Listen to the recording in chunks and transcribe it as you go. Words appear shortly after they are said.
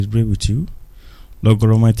Pray with you. Lord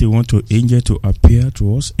God Almighty, we want your angel to appear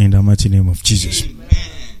to us in the mighty name of Jesus. Amen.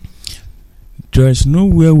 There is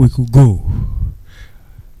nowhere we could go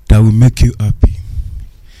that will make you happy.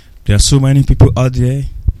 There are so many people out there,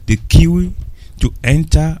 they queue to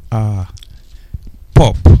enter a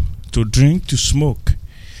pub, to drink, to smoke,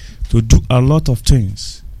 to do a lot of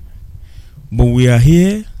things. But we are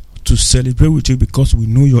here to celebrate with you because we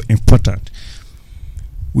know you're important.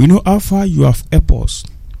 We know how far you have helped us.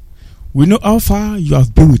 We know how far you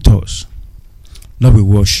have been with us. Lord, we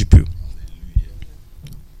worship you.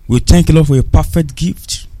 We thank you, Lord, for your perfect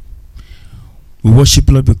gift. We worship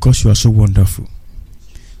you, Lord, because you are so wonderful.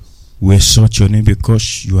 We exalt your name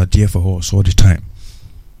because you are there for us all the time.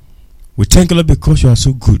 We thank you, Lord, because you are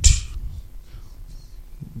so good.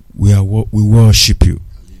 We worship you.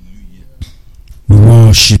 We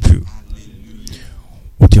worship you.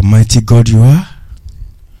 What a mighty God you are.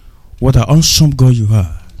 What an awesome God you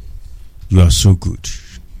are. You are so good.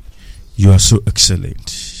 You are so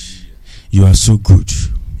excellent. You are so good.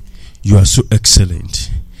 You are so excellent.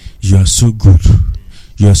 You are so good.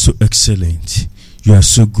 You are so excellent. You are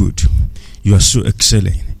so good. You are so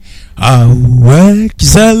excellent. How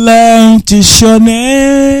excellent is your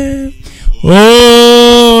name,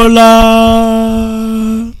 oh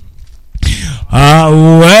Lord.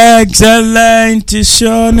 How excellent is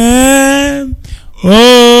your name,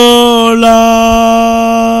 oh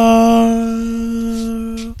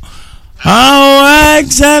Lord. How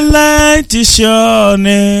excellent is your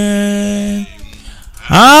name.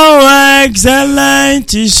 How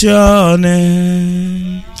excellent is your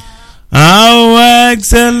name. How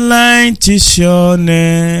excellent is your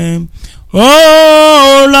name,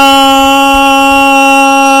 oh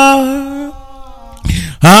Lord.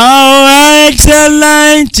 How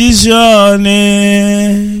excellent is your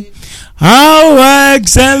name. How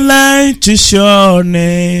excellent is your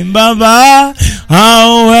name, Baba.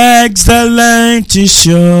 How excellent is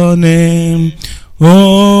your name,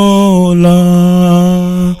 oh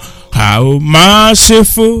Lord. How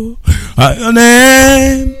merciful are your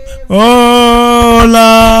name, oh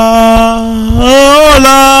Lord. Oh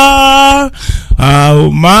Lord. How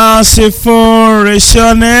merciful is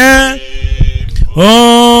your name,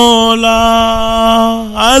 oh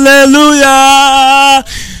Lord. Hallelujah.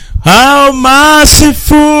 How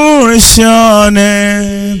merciful is your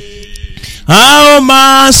name. How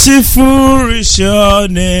merciful is your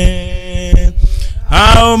name.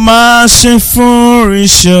 How merciful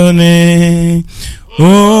is your name,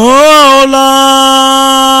 oh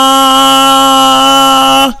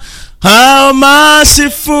Lord. How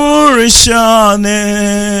merciful is your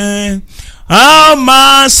name. How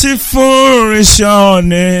merciful is your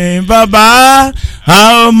name, Baba.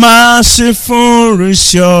 How merciful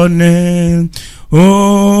is your name,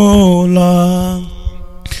 oh Lord.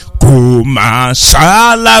 Kò máa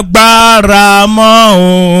ṣalágbára mọ́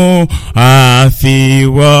o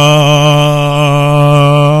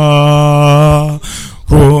àfiwọ́.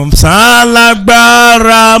 Kò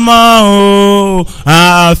ṣalágbára mọ́ o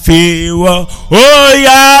àfiwọ́. Ó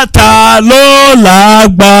yá, ta ló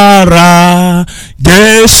lágbára?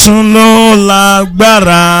 Jésù ló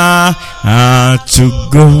lágbára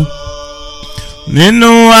àtúgò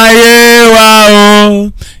nínú ayé wa o.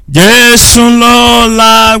 Jésù ló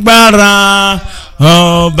lágbára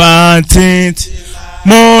ọba títí.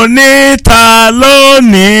 Mo ní ta ló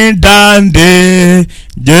ní dáǹdè.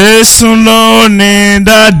 Jésù ló ní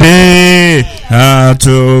dáǹdè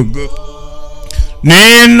àtògo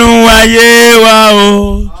nínú ayé wa o.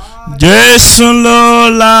 Jésù ló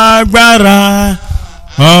lágbára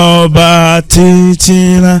ọba títí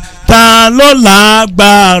la. Ta ló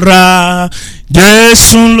lágbára?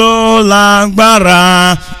 Jésù ló lágbára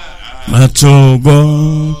àtògo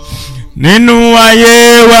nínú ayé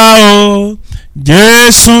wa o.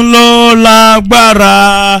 Jésù ló lágbára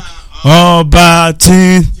ọba tí.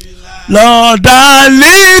 Lord, I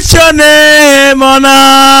lift your name on high.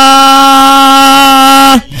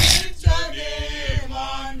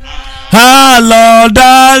 Ah, Lord,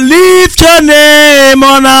 I lift your name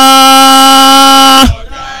on high.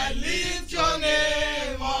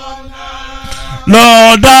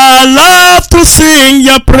 Lord, I love to sing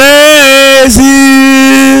your praises.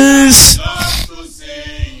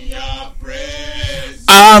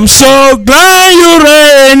 I'm so glad you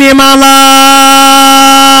reign in my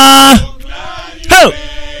life. Oh.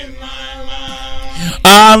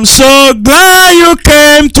 I'm so glad you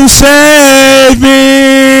came to save me.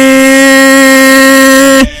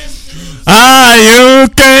 Ah, you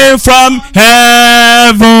came from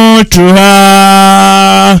heaven to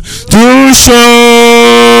earth to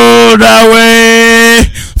show the way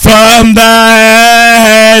from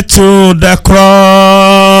the to the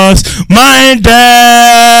cross, my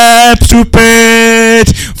debt to pay,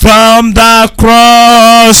 from the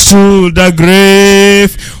cross to the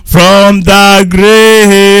grave, from the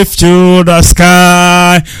grave to the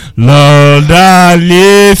sky. Lord, I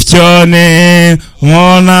lift your name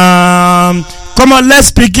on high. Come on,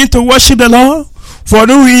 let's begin to worship the Lord for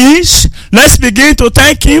who He is. Let's begin to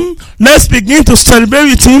thank Him. Let's begin to celebrate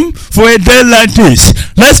with Him for a day like this.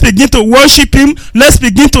 Let's begin to worship Him. Let's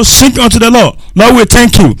begin to sing unto the Lord. Lord, we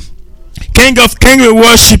thank you. King of Kings, we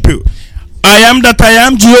worship you. I am that I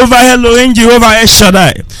am, Jehovah Elohim, Jehovah El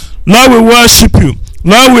Shaddai. Lord, we worship you.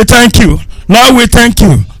 Lord, we thank you. Lord, we thank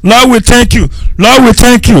you. Lord, we thank you. Lord, we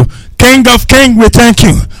thank you. King of Kings, we thank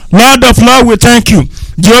you. Lord of Lords, we thank you.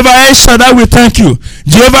 Jehovah El Shaddai, we thank you.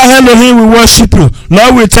 Jehovah Elohim, we worship you.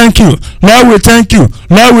 Lord, we thank you. Lord, we thank you.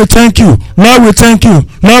 Lord, we thank you. Lord, we thank you.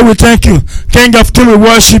 Lord, we thank you. King of Kings, we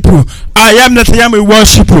worship you. I am that I am, we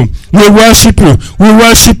worship you. We worship you. We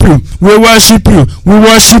worship you. We worship you. We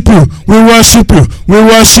worship you. We worship you. We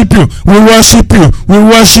worship you. We worship you. We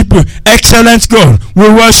worship you. Excellent God, we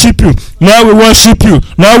worship you. Lord, we worship you.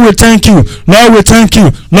 Lord, we thank you. Lord, we thank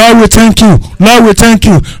you. Lord, we thank you. Lord, we thank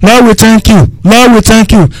you. Lord, we thank you. Lord, we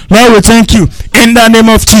thank you. Lord, we thank you. In the name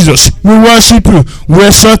of Jesus, we worship you. We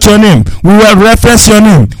exalt your name. We will reference your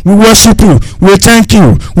name. We worship you. We thank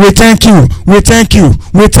you. We thank you. We thank you.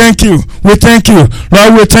 We thank you. We thank you.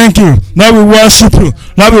 Lord, we thank you. Lord, we worship you.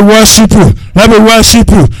 Lord, we worship you. Lord, we worship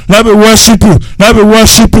you. Lord, we worship you. Lord, we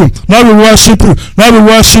worship you. Lord, we worship you. Lord, we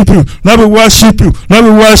worship you. Lord, we worship you. Lord,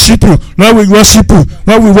 we worship you. Lord, we worship you.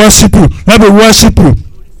 Lord, we worship you. Lord, we worship you.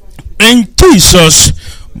 In Jesus'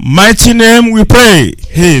 mighty name we pray.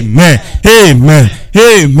 Amen. Amen.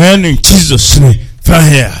 Amen. In Jesus' name.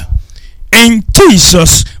 Fire. In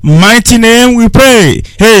Jesus' mighty name we pray.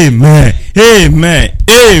 Amen. Amen.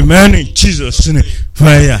 Amen. In Jesus' name.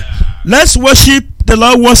 Fire. Let's worship the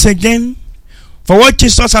Lord once again for what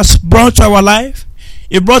Jesus has brought to our life.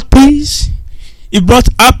 He brought peace. He brought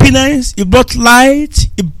happiness. He brought light.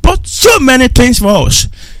 He brought so many things for us.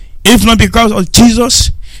 If not because of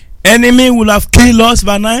Jesus, enemy would have killed us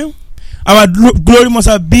by now. Our glory must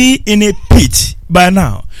have been in a pit by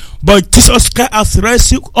now. But Jesus Christ has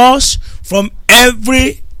rescued us from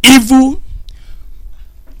every evil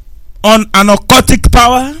on an occultic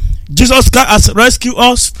power. Jesus Christ has rescued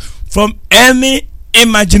us from any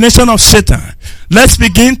imagination of Satan. Let's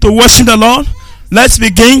begin to worship the Lord. Let's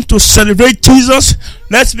begin to celebrate Jesus.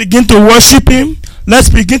 Let's begin to worship Him. Let's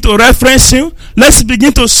begin to reference Him. Let's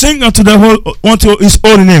begin to sing unto His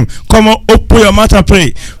holy name. Come on, open your mouth and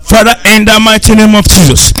pray. Father, in the mighty name of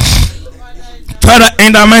Jesus. Father,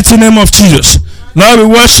 in the mighty name of Jesus. Lord, we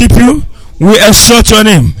worship you. We exalt your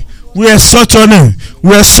name. We exalt your name.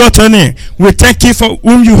 We exalt your name. We thank you for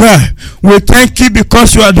whom you are. We thank you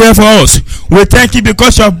because you are there for us. We thank you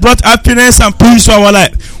because you have brought happiness and peace to our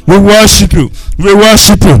life. We worship you. We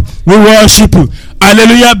worship you. We worship you.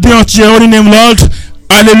 Hallelujah be unto your holy name, Lord.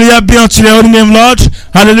 Hallelujah be unto your holy name, Lord.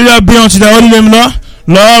 Hallelujah be unto the holy name, Lord.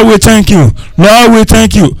 Lord, we thank you. Lord, we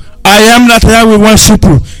thank you. I am that I am, we worship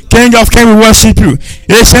you. King of Kings, we worship you.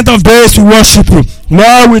 Ancient of days, we worship you.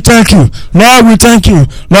 Lord, we thank you. Lord, we thank you.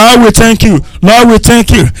 Lord, we thank you. Lord, we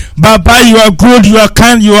thank you. Baba, you are good, you are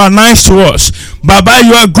kind, you are nice to us. Baba,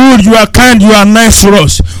 you are good, you are kind, you are nice to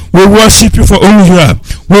us. We worship you for who you are.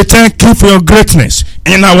 We thank you for your greatness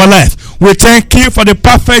in our life. We thank you for the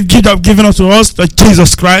perfect gift of giving us to us, to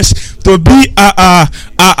Jesus Christ, to be a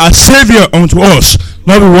savior unto us.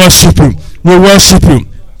 Lord, we worship you. We worship you.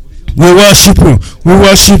 We worship you. We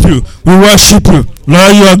worship you. We worship you.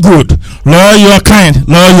 Lord, you are good. Lord, you are kind.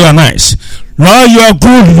 Lord, you are nice. Lord, you are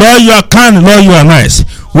good. Lord, you are kind. Lord, you are nice.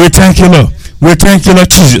 We thank you, Lord. We thank you, Lord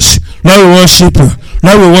Jesus. Lord, we worship you.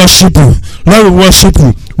 Lord, we worship you. Lord, we worship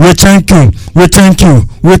you. We thank you. We thank you.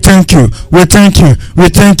 We thank you. We thank you. We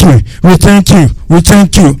thank you. We thank you. We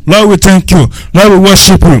thank you. Lord, we thank you. Lord, we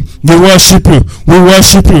worship you. We worship you. We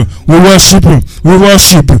worship you. We worship you. We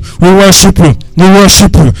worship you. We worship you. We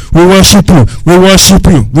worship you. We worship you. We worship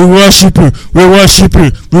you. We worship you. We worship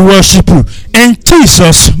you. We worship you. In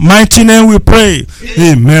Jesus' mighty name we pray.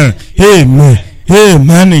 Amen. Amen.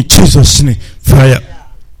 Amen. In Jesus' name. Fire.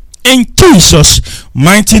 In Jesus'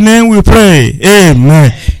 mighty name we pray.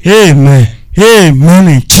 Amen. Amen. Amen.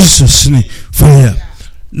 In Jesus' name. Fire.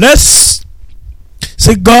 Let's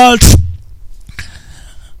say, God,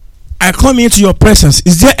 I come into your presence.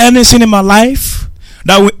 Is there anything in my life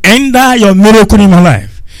that will hinder your miracle in my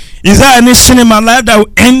life? Is there any sin in my life that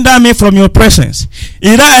will hinder me from your presence?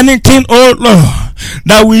 Is there anything, oh Lord,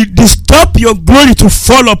 that will disturb your glory to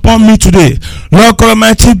fall upon me today? Lord God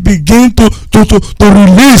Almighty, begin to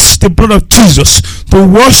release the blood of Jesus, to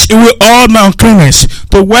wash away all my uncleanness,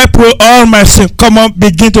 to wipe away all my sin. Come on,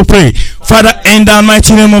 begin to pray. Father, in the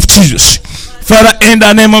mighty name of Jesus. Father, in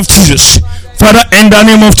the name of Jesus. Father, in the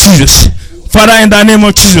name of Jesus. Father, in the name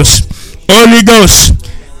of Jesus. Holy Ghost,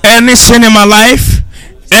 any sin in my life,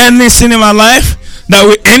 that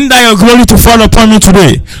will hinder your glory to fall upon me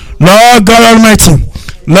today, Lord God Almighty,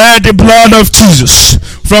 let the blood of Jesus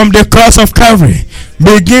from the cross of Calvary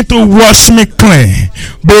begin to wash me clean.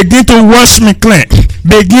 Begin to wash me clean.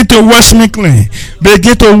 Begin to wash me clean.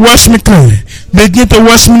 Begin to wash me clean. Begin to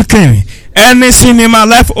wash me clean. Any sin in my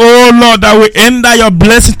life, oh Lord, that will hinder your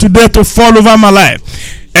blessing today to fall over my life.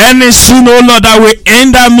 Any sin, oh Lord, that will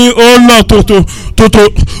hinder me, oh Lord, to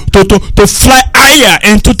fly higher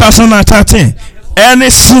in 2013. Any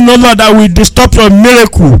sin, oh Lord, that will disturb your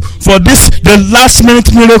miracle for this, the last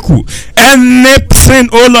minute miracle. Any sin,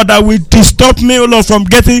 oh Lord, that will disturb me, oh Lord, from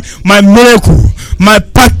getting my miracle, my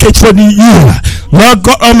package for the year. Lord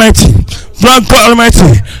God Almighty,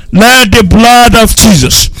 let the blood of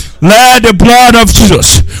Jesus, let the blood of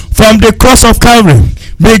Jesus from the cross of Calvary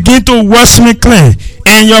begin to wash me clean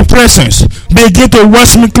in your presence. Begin to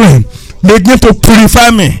wash me clean. Begin to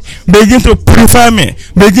purify me. Begin to purify me.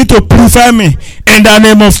 Begin to purify me in the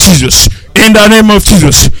name of Jesus. In the name of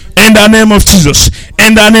Jesus. In the name of Jesus.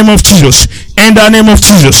 In the name of Jesus. In the name of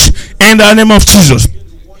Jesus. In the name of Jesus.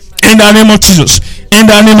 In the name of Jesus. In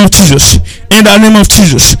the name of Jesus. In the name of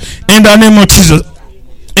Jesus. In the name of Jesus.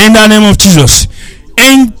 In the name of Jesus.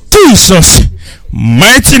 In Jesus'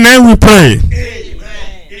 mighty name we pray.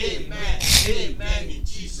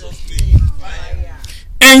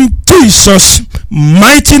 In Jesus'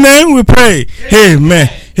 mighty name we pray. Amen.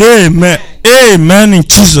 Amen. Amen. In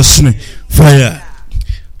Jesus' name. Fire.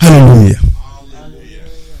 Hallelujah.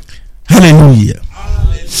 Hallelujah.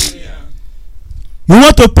 We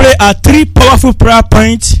want to pray at 3 powerful prayer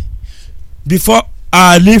points before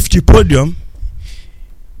I leave the podium.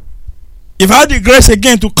 If I have the grace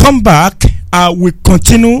again to come back, I will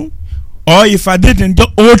continue. Or if I didn't, just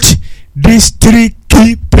hold these 3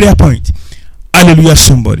 key prayer points. Hallelujah,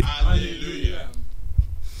 somebody. Hallelujah.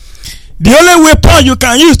 The only weapon you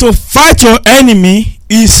can use to fight your enemy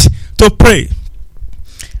is to pray.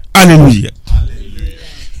 Hallelujah. Hallelujah.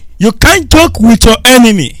 You can't joke with your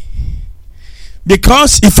enemy,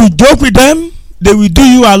 because if you joke with them, they will do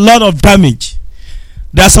you a lot of damage.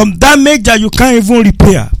 There's some damage that you can't even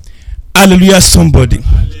repair. Hallelujah, somebody.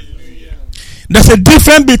 Hallelujah. There's a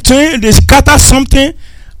difference between they scatter something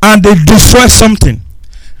and they destroy something.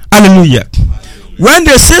 Hallelujah. When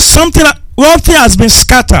they say something, one thing has been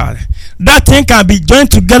scattered, that thing can be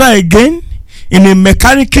joined together again in a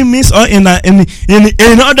mechanical means or in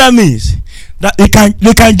other means. That they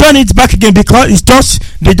can join it back again, because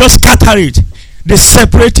they just scatter it, they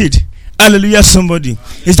separate it. Hallelujah, somebody.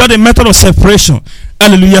 It's not a method of separation.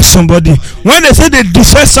 Hallelujah, somebody. When they say they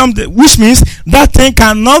destroy something, which means that thing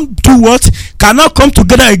cannot do what? Cannot come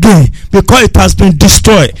together again, because it has been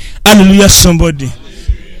destroyed. Hallelujah, somebody.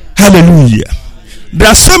 Hallelujah. There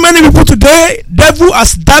are so many people today, devil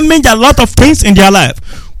has damaged a lot of things in their life.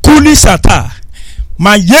 Kuli sata.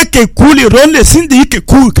 Ma yeke kuli ronde sindi yeke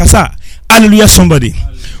kuli kasa. Hallelujah, somebody.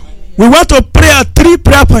 We want to pray at 3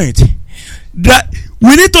 prayer points. That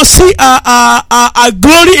we need to see our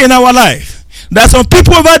glory in our life. There are some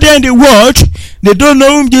people over there in the world, they don't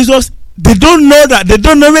know whom Jesus. They don't know that. They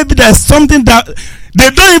don't know, maybe there's something that they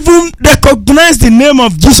don't even recognize the name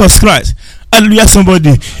of Jesus Christ. Hallelujah, somebody.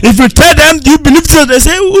 If you tell them, do you believe Jesus? They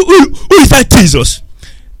say, who is that Jesus?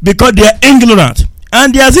 Because they are ignorant.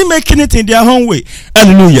 And they are still making it in their own way.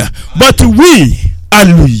 Hallelujah. But we,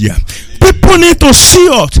 hallelujah, people need to see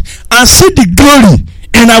us and see the glory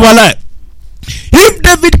in our life. If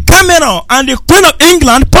David Cameron and the Queen of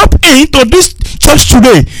England pop into this church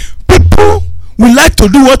today, people will like to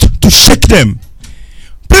do what? To shake them.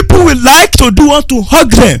 People will like to do what? To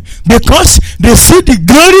hug them, because they see the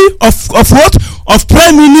glory of what? Of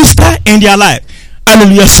Prime Minister in their life.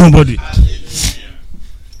 Hallelujah, somebody. Hallelujah.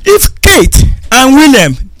 If Kate and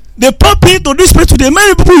William, they pop into this place today,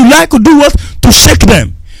 many people will like to do what? To shake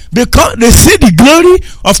them, because they see the glory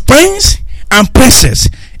of prince and princess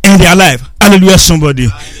in their life. Hallelujah, somebody.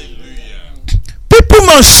 Hallelujah. People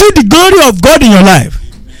must see the glory of God in your life.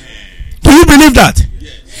 Amen. Do you believe that?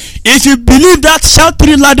 Yes. If you believe that, shout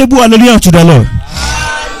 3 laudable hallelujah to the Lord.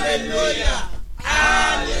 Hallelujah.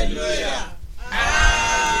 Hallelujah.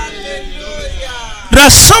 Hallelujah.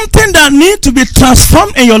 There's something that needs to be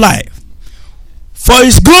transformed in your life. for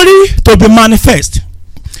his glory to be manifest.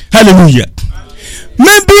 Hallelujah.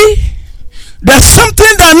 Maybe there's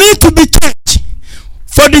something that needs to be changed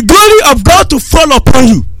for the glory of God to fall upon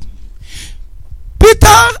you.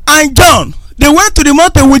 Peter and John, they went to the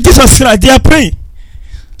mountain with Jesus Christ. They are praying.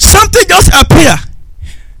 Something just appeared.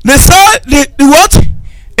 They saw the what?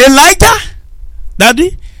 Elijah?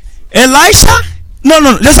 Daddy? Elisha?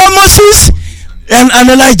 No. They saw Moses and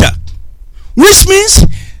Elijah. Which means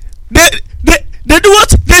they do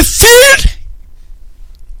what? They feel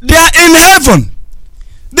they are in heaven.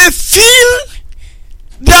 They feel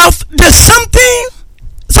there's something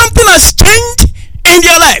has changed in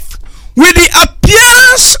their life with the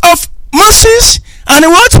appearance of Moses and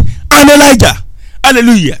what? And Elijah.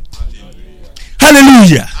 Hallelujah.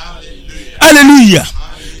 Hallelujah. Hallelujah.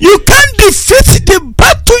 You can't defeat the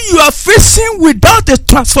battle you are facing without a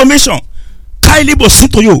transformation. Kylie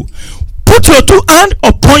Bosito, put your two hands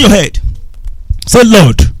upon your head. Say,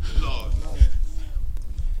 Lord.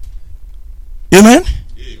 Amen.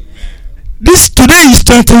 This today is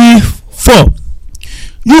 24.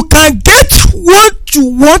 You can get what you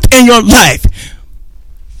want in your life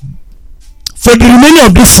for the remainder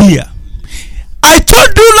of this year. I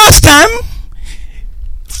told you last time,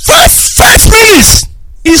 five minutes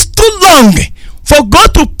is too long for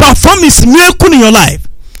God to perform his miracle in your life.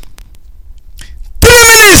 3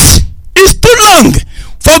 minutes is too long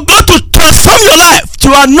for God to transform your life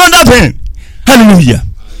to another thing. Hallelujah.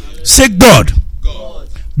 Say, God,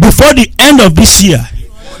 before the end of this year,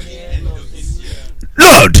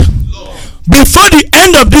 Lord, before the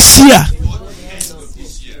end of this year,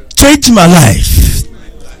 change my life,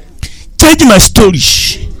 change my story,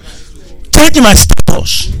 change my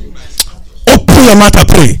status. Open your mouth and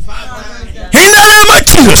pray. In the name of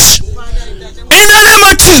Jesus. In the name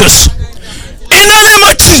of Jesus. In the name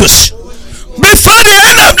of Jesus. Before the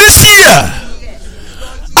end of this year,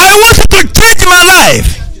 I want you to change my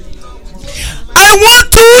life. I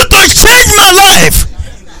want you to change my life.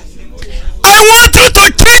 I want you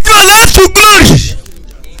to change my life to glory.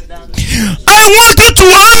 I want you to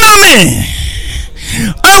honor me.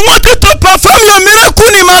 I want you to perform your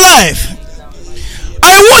miracle in my life.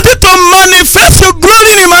 I want you to manifest your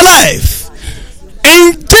glory in my life.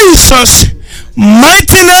 In Jesus'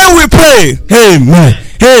 mighty name we pray. Amen.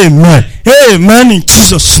 Amen. Amen. In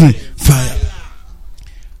Jesus' name. Fire.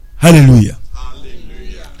 Hallelujah.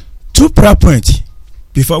 Hallelujah. 2 prayer points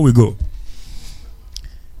before we go.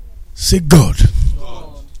 Say, God,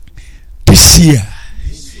 this year,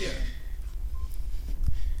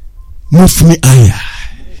 move me higher.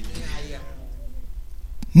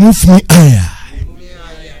 Move me higher.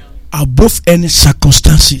 Above any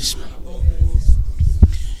circumstances.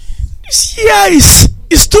 This year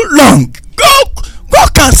is too long. God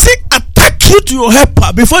can say attack you to your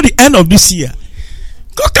helper before the end of this year.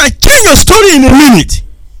 God can change your story in a minute.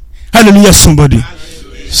 Hallelujah, somebody.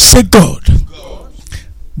 Hallelujah. Say, God,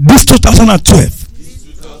 this 2012,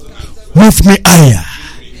 move me higher.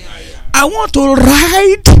 I want to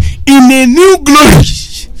ride in a new glory.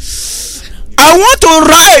 I want to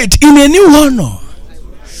ride in a new honor.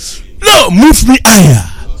 Lord, move me higher.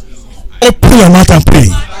 Open your mouth and pray.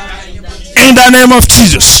 In the name of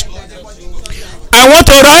Jesus. I want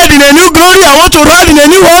to ride in a new glory. I want to ride in a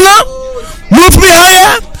new honor. Move me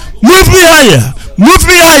higher. Move me higher. Move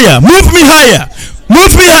me higher. Move me higher.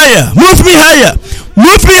 Move me higher. Move me higher.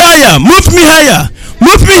 Move me higher. Move me higher.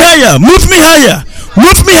 Move me higher. Move me higher.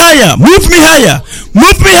 Move me higher. Move me higher.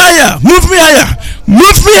 Move me higher. Move me higher.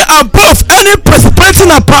 Move me above any principality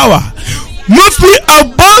and power. Move me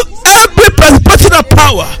above every principality and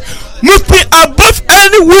power. Move me above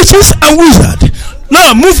any witches and wizard.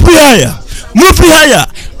 Now move me higher. Move me higher.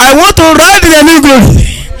 I want to ride in a new glory.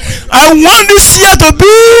 I want this year to be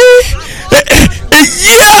a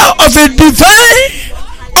year of a divine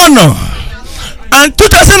honor. And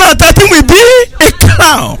 2013 will be a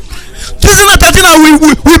crown. 2013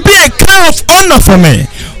 will be a crown of honor for me.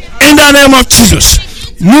 In the name of Jesus.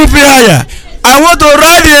 Move me higher. I want to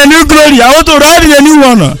ride in a new glory. I want to ride in a new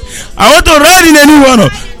honor. I want to ride in a new honor.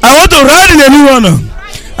 I want to ride in a new honor.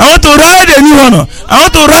 I want to ride in a new honor. I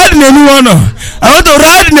want to ride in a new honor. I want to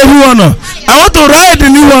ride in a new honor. I want to ride in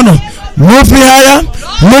a new honor. Move me higher.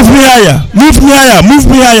 Move me higher. Move me higher. Move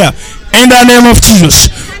me higher. In the name of Jesus.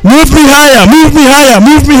 Move me higher. Move me higher.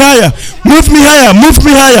 Move me higher. Move me higher. Move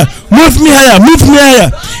me higher. Move me higher. Move me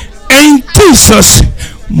higher. In Jesus'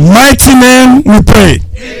 mighty name we pray.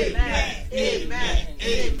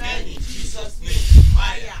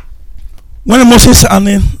 When Moses and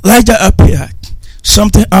Elijah appeared,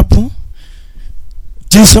 something happened.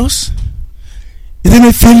 Jesus, he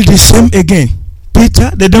didn't feel the same again.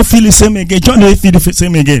 Peter, they don't feel the same again. John, they feel the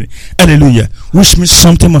same again. Hallelujah. Which means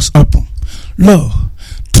something must happen. Lord,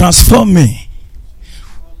 transform me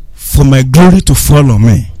for my glory to fall on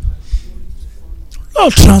me.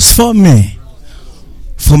 Lord, transform me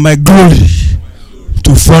for my glory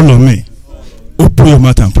to fall on me. Open your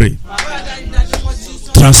mouth and pray.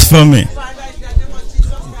 Transform me.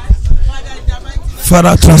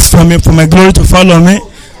 Father, transform me for my glory to fall on me.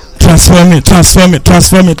 Transform me, transform me,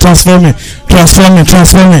 transform me, transform me, transform me,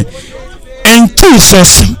 transform me. In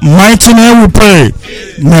Jesus' mighty name we pray.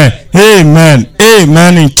 Amen. Amen.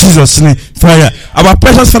 Amen. In Jesus' name. Fire. Our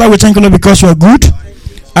precious Father, we thank you, Lord, because you are good.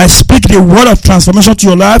 I speak the word of transformation to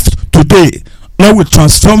your life today. Lord, we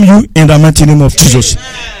transform you in the mighty name of Jesus.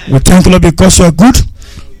 We thank you, Lord, because you are good.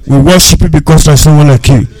 We worship you because there is someone like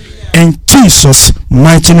you. In Jesus'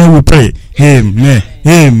 mighty name we pray. Amen.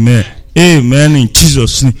 Amen. Amen. In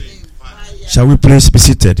Jesus' name. Shall we please be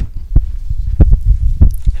seated?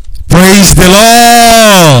 Praise the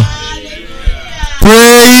Lord.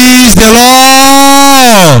 Praise the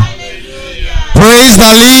Lord. Praise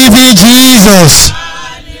the living Jesus.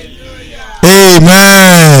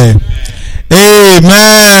 Amen.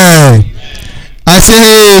 Amen. I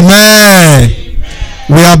say amen.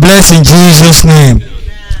 We are blessed in Jesus' name.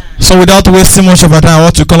 So without wasting much of our time, I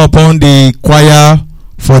want to call upon the choir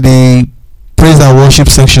for the praise and worship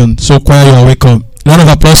section. So choir, you are welcome. Round of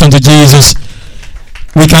applause unto Jesus.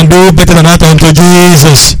 We can do better than that unto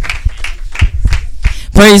Jesus.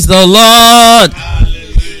 Praise the Lord.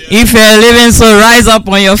 Hallelujah. If you're living, so rise up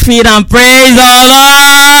on your feet and praise the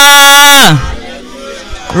Lord.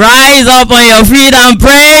 Hallelujah. Rise up on your feet and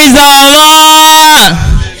praise the Lord.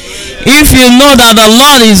 If you know that the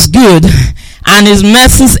Lord is good and his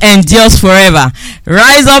mercies endures forever,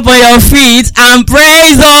 rise up on your feet and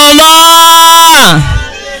praise the Lord.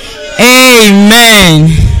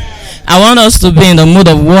 Amen. I want us to be in the mood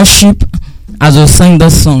of worship as we sing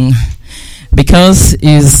this song, because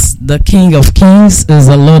he's the King of Kings, is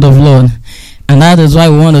the Lord of Lords, and that is why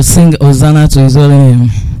we want to sing Hosanna to his holy name.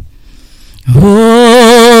 Hosanna,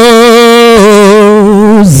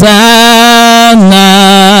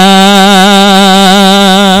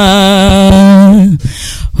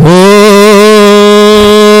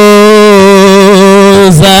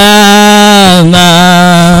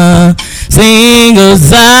 Hosanna, sing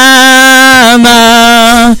Hosanna,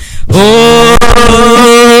 Hosanna,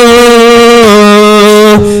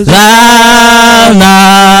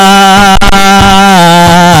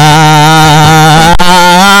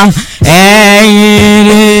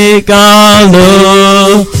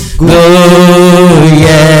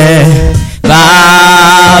 Hallelujah,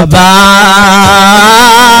 Baba,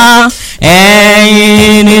 Hallelujah,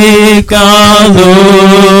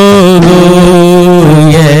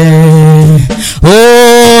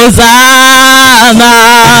 Hosanna,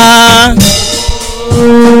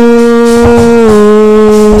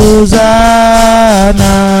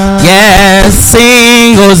 Hosanna, yes,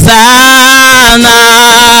 sing Hosanna,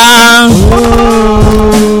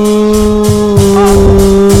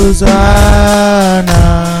 Hosanna,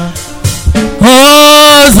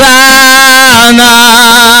 Hosanna,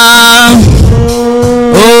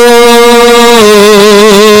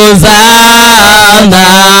 Hosanna,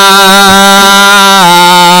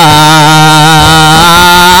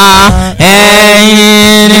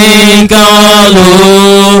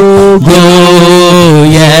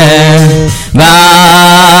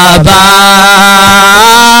 Baba,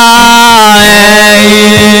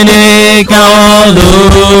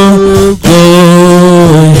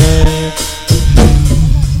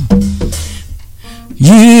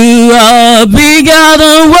 you are bigger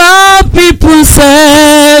than what people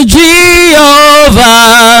say,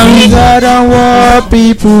 Jehovah. Bigger than what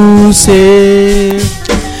people say.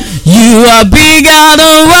 You are bigger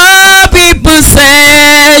than what people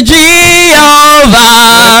say,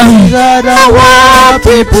 Jehovah. Bigger than what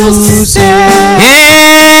people say.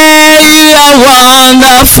 Yeah, you are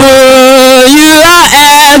wonderful. You are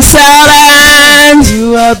excellent.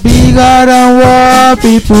 You are bigger than what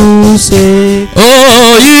people say.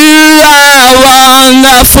 Oh, you are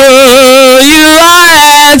wonderful. You are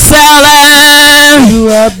excellent. You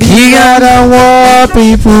are bigger than what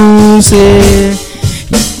people say.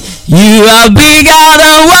 You are bigger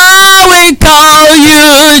than what we call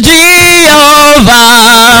you,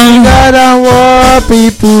 Jehovah. Bigger than what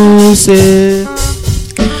people say.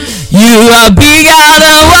 You are bigger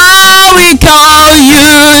than what we call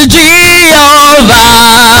you,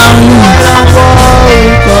 Jehovah.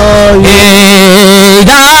 Hey,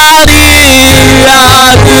 Daddy, you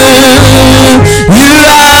are good. You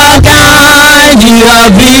are kind. You are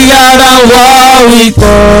bigger than what we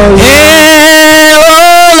call you. Hey,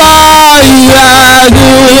 are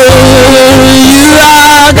good. You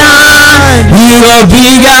are kind. You are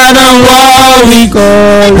bigger than what we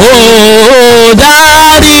call. Oh,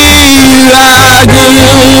 Daddy, you are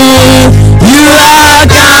good. You are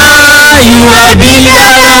kind. You are bigger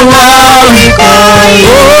than what we call.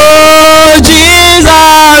 Oh,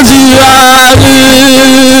 Jesus, you are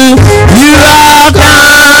good. You are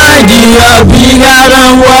kind. You are bigger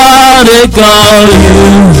than what they call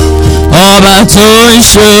you. Ọba tó ń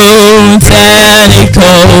ṣohun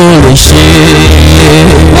tẹ́nìkan ò lè ṣe.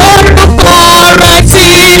 Orúkọ rẹ̀ tí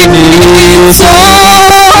nìyí tó.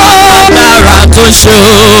 Agbára tó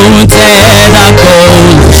ṣohun tẹ́dá kò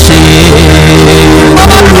lè ṣe.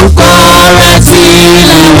 Orúkọ rẹ̀ tí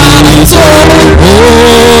nìyí tó.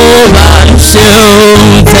 Ó bá ń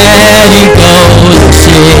ṣohun tẹ́nìkan ò lè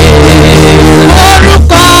ṣe.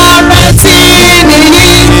 Orúkọ rẹ̀ tí nìyí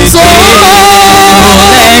tó.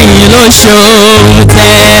 Lẹ́yìn ló ṣohun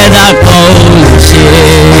tẹ́dá kan ò lè ṣe.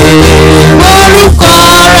 Orúkọ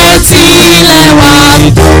rẹ̀ tí lẹ́wà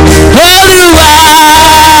tó. Olúwa,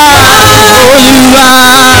 Olúwa,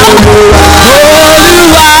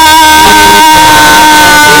 Olúwa.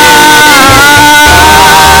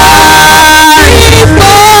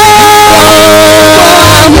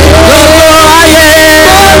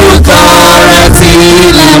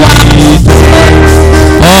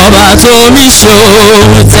 Ọba tó ní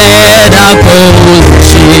ṣohun tẹ́dá kò lè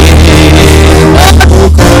ṣe.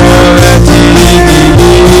 Orúkọ rẹ̀ tí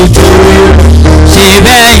nìyí tó. Ṣé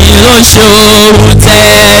bẹ́yìn ló ṣohun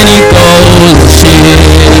tẹ́nìkan ò lè ṣe.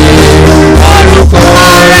 Orúkọ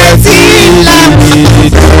rẹ̀ tí nìyí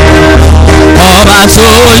tó. Ọba tó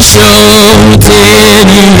ṣohun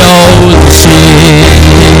tẹ́nìyàn ò lè ṣe.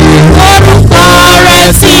 Orúkọ rẹ̀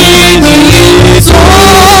tí nìyí tó.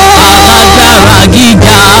 Alágbára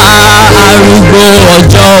gíga arúgbó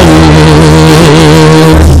ọjọ́ òru.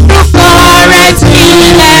 Orúkọ rẹ̀ tí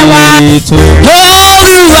lẹ́wà tó.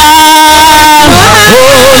 Olúwa,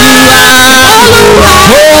 Olúwa,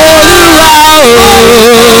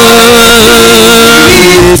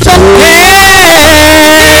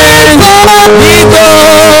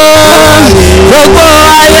 gbogbo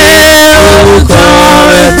ayé. Orúkọ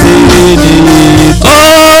rẹ̀ tí nìyí tó.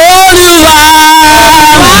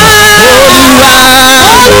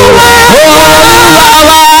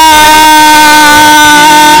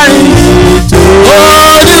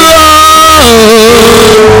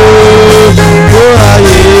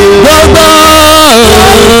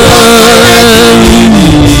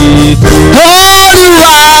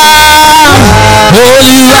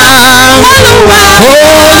 Olúwa,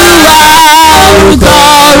 orúkọ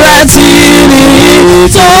rẹ̀ tí nìyí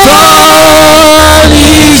tó.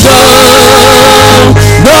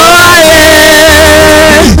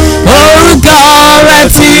 Orúkọ rẹ̀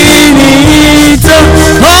tí nìyí tó.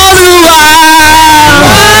 Olúwa,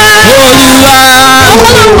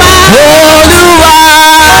 Olúwa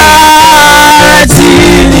rẹ̀ tí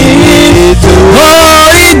nìyí tó.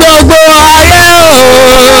 Orí gbogbo ayé o.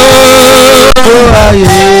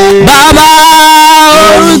 Bàbá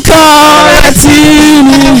orúkọ rẹ̀ tí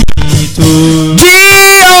nìyí tó.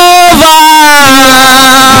 Jehovah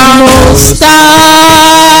Most High,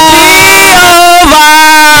 Jehovah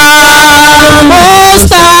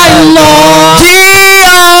Most High Lord,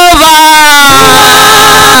 Jehovah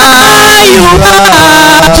you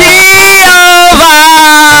are, Jehovah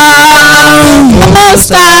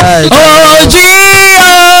Most High, oh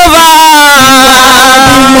Jehovah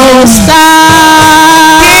Most High,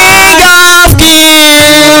 King of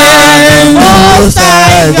Kings, Most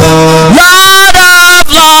High God, Lord of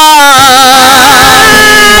Lords,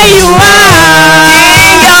 you are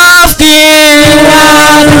King of Kings,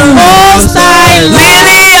 Most High,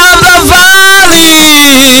 Lily of the Valley,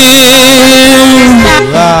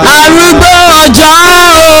 arúgbó ọjọ́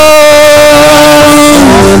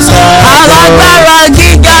alágbára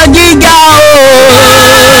gíga gíga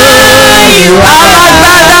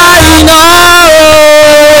alágbádá iná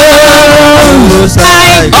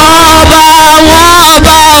ọba àwọn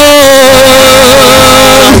ọba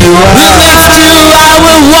we lift you, I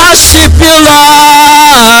will worship you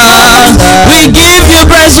Lord, we give you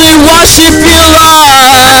praise, we worship you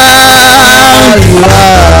Lord,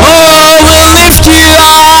 oh we lift you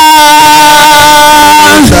up,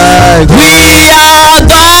 we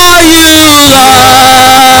adore you Lord,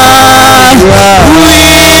 we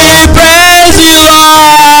praise you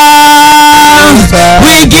Lord,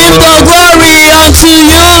 we give the glory unto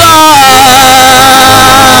you Lord,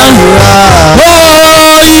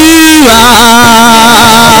 oh you are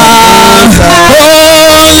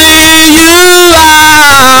holy, you are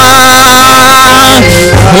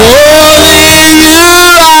holy, you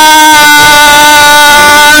are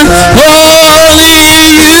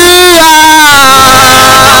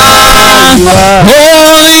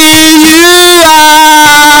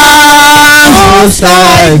Most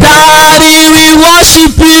High God. Daddy, we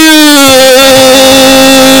worship you.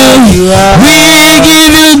 You are We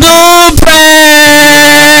give you the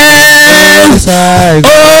praise. Most High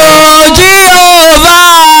God. Oh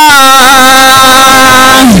Jehovah.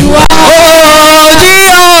 Oh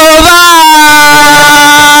Jehovah.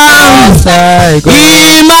 Most High God.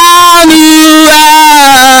 Emmanuel.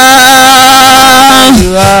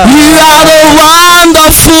 You are You are the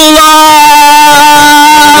wonderful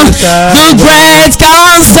Lord, the great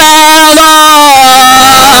counselor,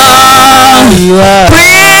 You are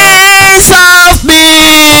Prince of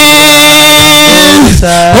Peace.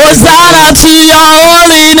 Hosanna to your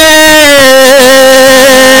holy name.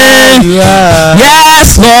 You are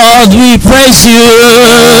Yes, Lord, we praise you.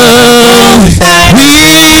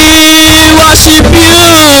 We worship you.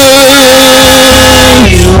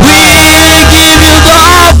 We give you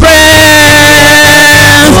the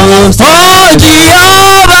praise. Most Oh,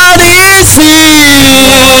 Jehovah Nissi.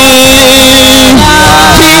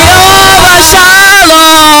 Jehovah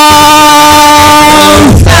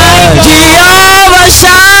Shalom. Jehovah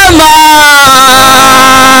Shammah.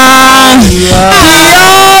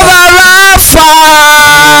 Jehovah Rapha.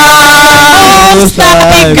 Most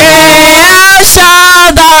High God. El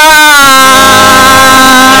Shaddai.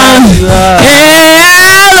 You are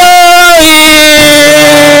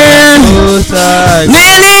Elohim. Most High God.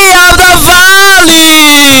 Lily of the valley.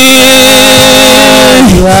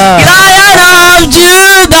 You are Lion of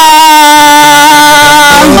Judah.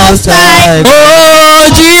 Most High God. Oh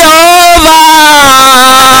Jehovah.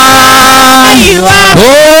 Oh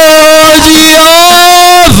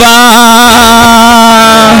Jehovah.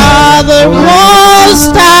 The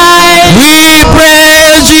Most High. We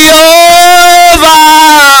praise Jehovah.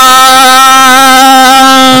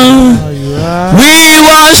 You are We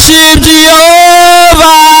worship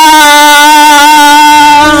Jehovah.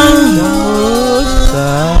 Most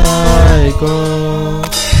High God.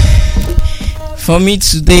 For me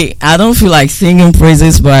today, I don't feel like singing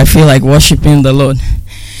praises, but I feel like worshiping the Lord.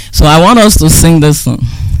 So I want us to sing this song.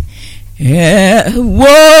 Yeah,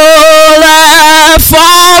 wole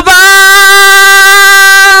foba,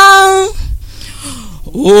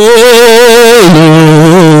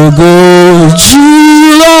 ológo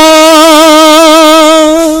jùlọ,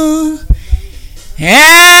 ẹ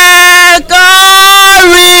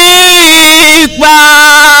kọrin pa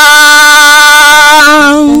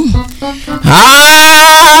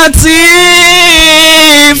àti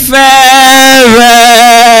ìfẹ́ rẹ̀.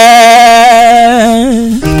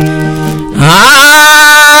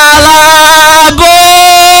 Alábò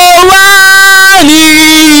wá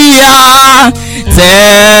níyà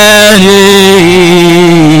tẹ̀lé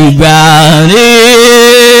ìgbàanì.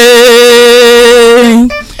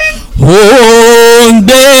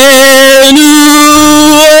 Òǹgbẹ́nu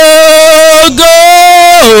ògo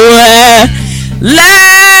rẹ̀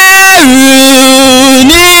lẹ́rù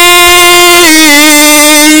ní.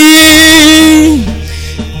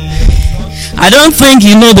 I don't think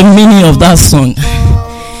you know the meaning of that song.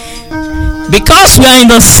 Because we are in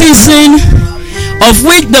the season of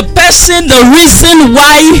which the person, the reason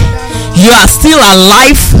why you are still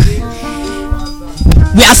alive,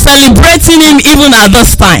 we are celebrating him even at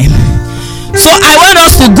this time. So I want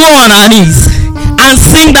us to go on our knees and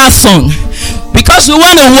sing that song because we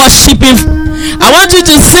want to worship him. I want you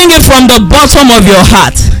to sing it from the bottom of your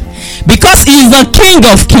heart because he is the King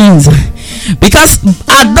of Kings. Because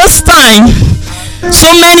at this time, so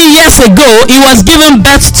many years ago, he was given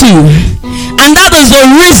birth to, and that is the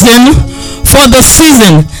reason for the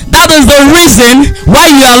season. That is the reason why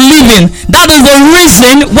you are living. That is the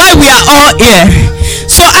reason why we are all here.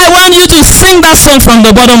 So I want you to sing that song from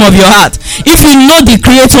the bottom of your heart if you know the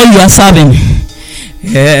creator you are serving.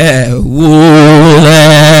 Yeah,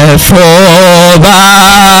 wole foba.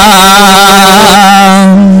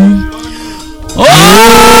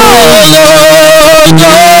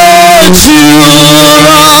 Ológo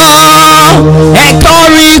ẹ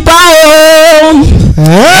kọrin pa o,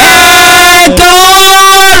 ẹ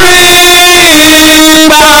kọrin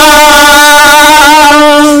pa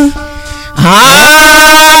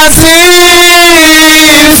àti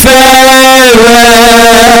ìfẹ́ rẹ̀.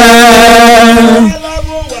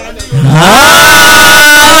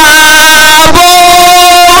 Alábò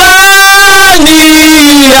wá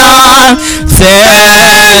níyà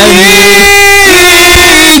tẹ̀lé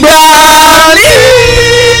ìgbàanì.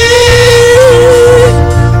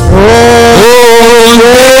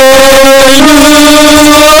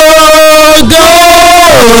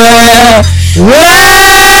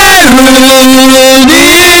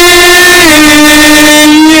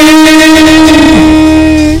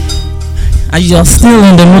 Are you you're still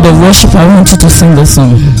in the mood of worship, I want you to sing the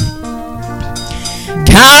song.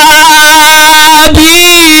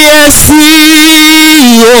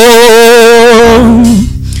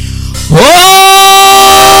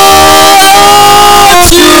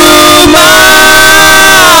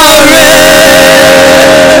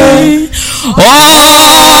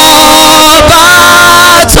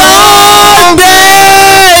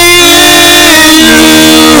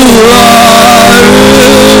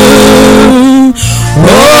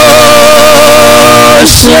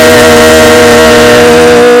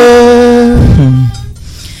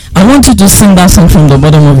 I want you to sing that song from the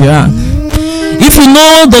bottom of your heart. If you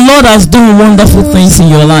know the Lord has done wonderful things in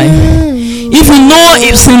your life, if you know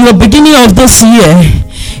it's in the beginning of this year,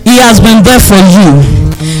 He has been there for you.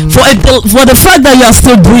 For the fact that you are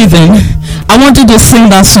still breathing, I want you to sing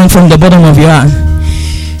that song from the bottom of your heart.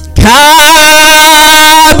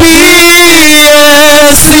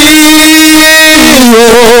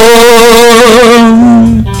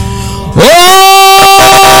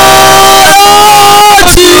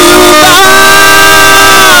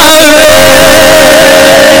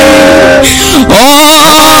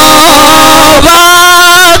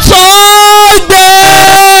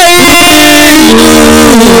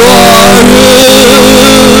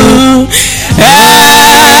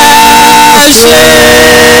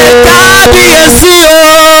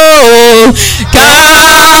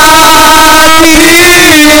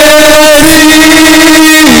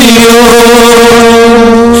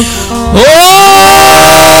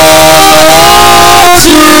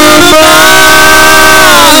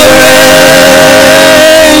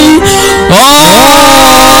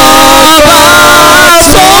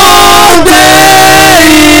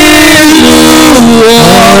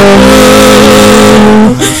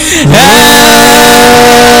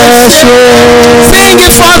 Sing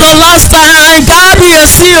it for the last time. God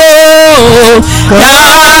bless you.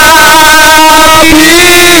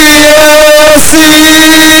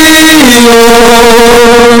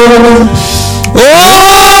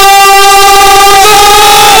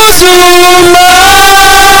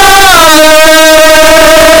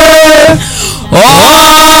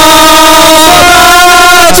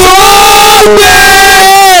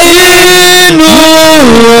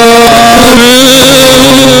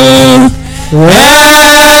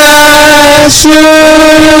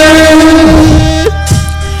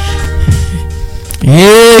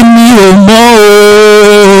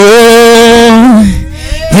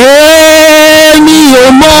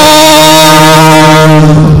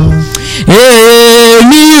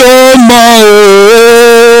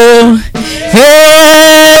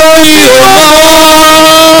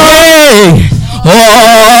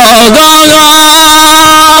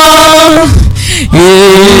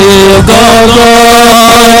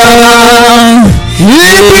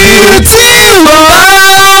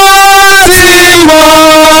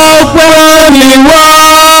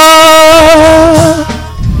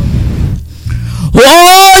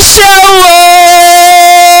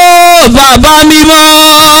 Bàbá mímọ́,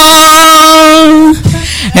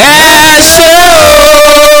 ẹ ṣé o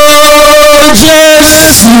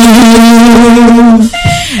Jésù,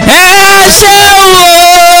 ẹ ṣé o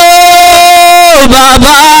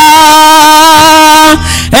bàbá,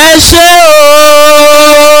 ẹ ṣé o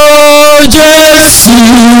Jésù,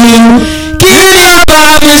 kí ni bá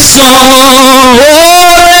mi san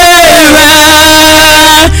oore rẹ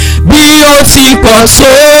bí ó ti pọ̀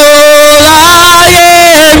tó láyé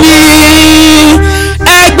mi.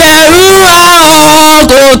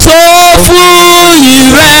 Kò tó fún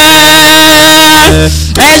ìrẹ́,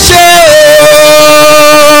 ẹ ṣé o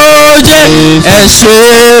Jésù, ẹ ṣé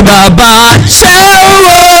bàbá, ṣé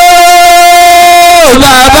o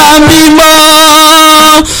bàbá mímọ́,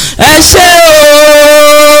 ẹ ṣé o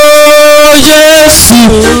Jésù,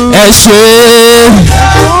 ẹ ṣé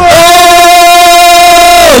o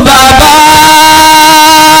bàbá,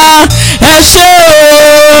 ẹ ṣé o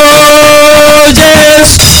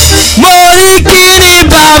Jésù. Mo rí kíni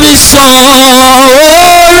bá mi san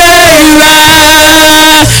oore rẹ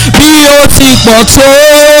bí ó ti pọ̀ tó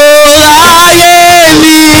láyé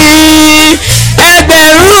mi.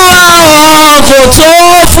 Ẹgbẹ̀rún àwọn kò tó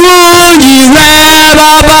fún ìrẹ́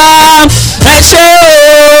bàbá. Ẹ ṣé o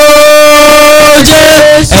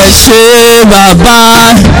Jésù, ẹ ṣé bàbá,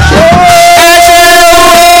 ẹ ṣé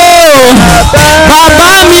o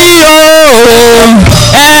bàbá mi o,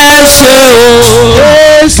 ẹ ṣé o.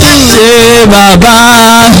 Ṣé bàbá,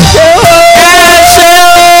 ẹ ṣé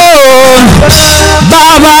o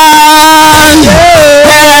bàbá,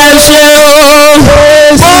 ẹ ṣé o.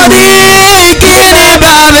 Mo ní kí ni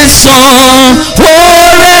bá mi san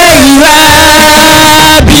oore rẹ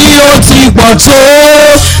bí ó ti pọ̀ tó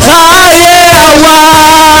láyé àwa.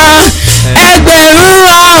 Ẹgbẹ̀rún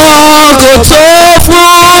ahọ́n kò tó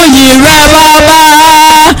fún ìrẹ́ bàbá.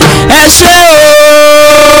 Ẹ ṣé o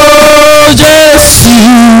Jésù.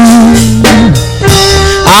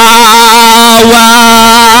 Àwa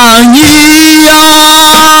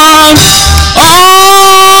yíyan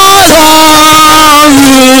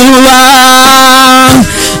Ọlọ́run wa.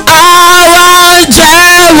 Àwa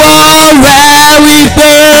jẹ́wọ́ rẹ̀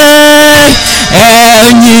wípé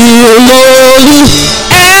ẹ̀yin lolú.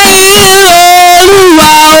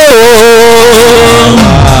 Olúwa o,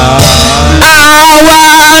 àwa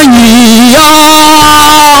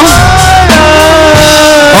yíyan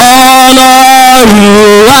Ọlọ́run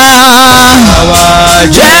wa,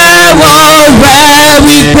 jẹ́wọ́ rẹ̀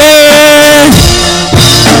wípé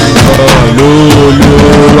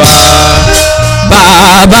Olúwa.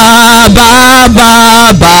 Bàbá bàbá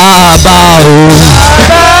bàbá o,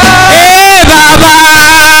 bàbá.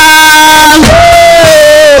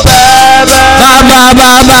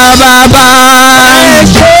 Bàbá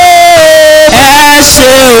ẹ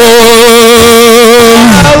ṣé o.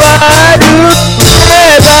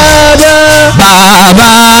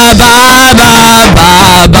 Bàbá bàbá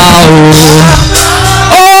o.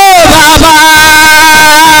 Ó bàbá.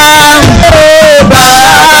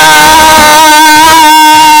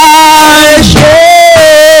 Ẹ ṣé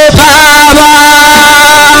bàbá.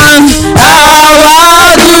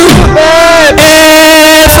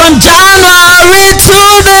 From January to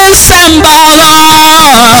December,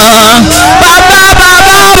 Lord. Baba,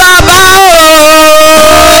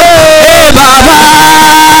 hey Baba,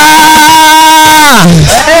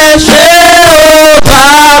 ẹ ṣé o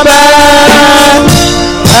Baba,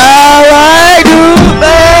 how I do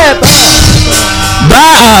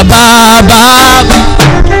Baba,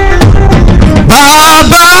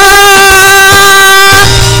 Baba,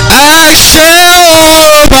 ẹ ṣé o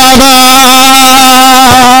Baba.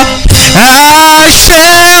 Ẹ ṣé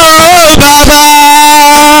o Baba,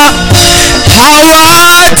 àwa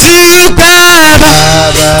dúpẹ́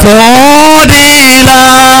for the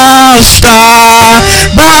last time.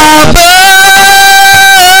 Baba,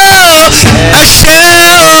 ẹ ṣé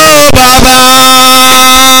o Baba,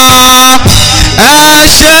 ẹ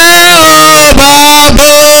ṣé o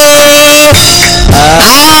Baba,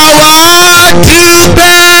 àwa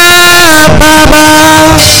dúpẹ́ Baba.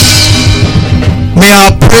 May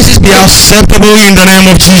our praises be acceptable in the name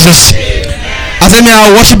of Jesus. I say may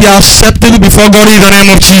our worship be acceptable before God in the name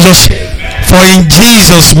of Jesus. For in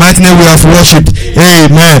Jesus' mighty name we have worshipped.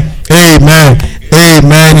 Amen. Amen.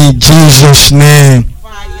 Amen. In Jesus' name.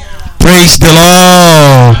 Praise the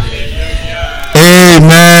Lord.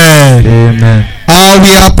 Amen. Amen.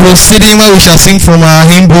 We are proceeding where we shall sing from our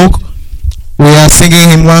hymn book. We are singing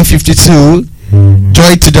hymn 152.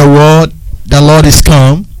 Joy to the world, the Lord is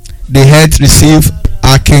come. The earth receive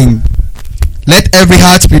our King. Let every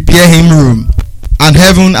heart prepare him room, and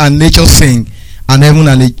heaven and nature sing, and heaven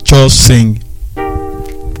and nature sing.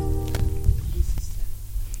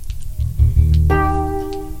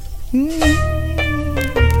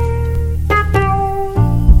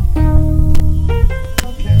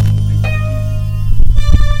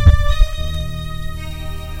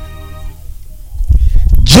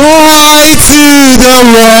 Joy to the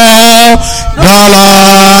world, the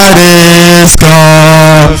Lord is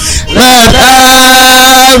come. Let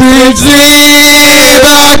every receive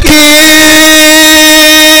a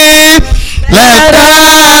King. Let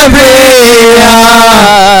every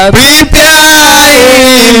heart prepare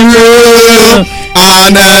him room,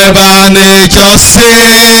 and ever nature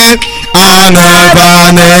sing, and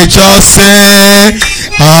ever nature sing,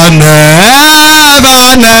 and ever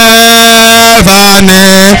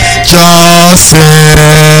nature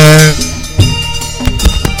sing.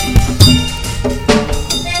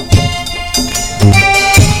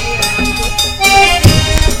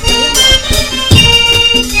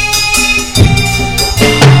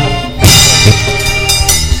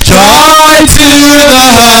 Joy to the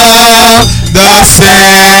heart, the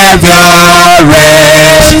Savior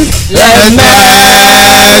reigns. Let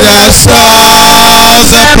the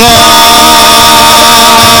stars applaud,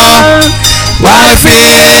 while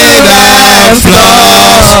field and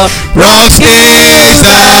flood, rocks, hills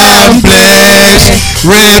and plains,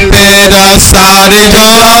 repeat the sounding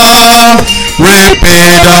joy,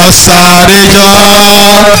 repeat the sounding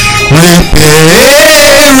joy, repeat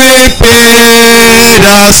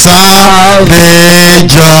the sounding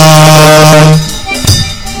joy.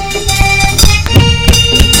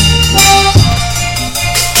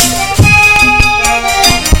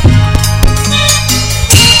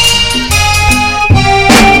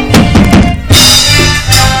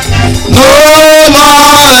 No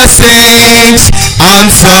and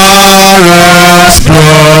sorrows grow.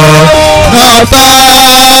 The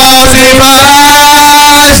thoughts in my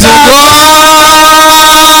eyes to God.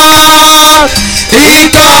 He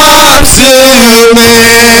comes to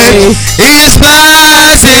me, His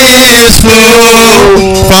mercies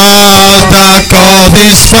flow. Father, cause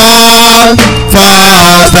His far,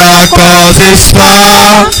 Father, cause His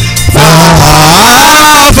far.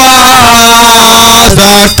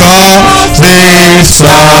 Father, cause His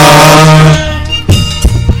far.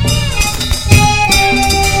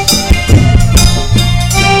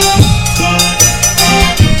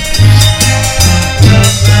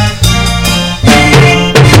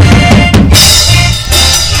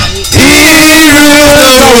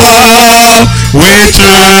 With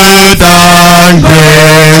truth and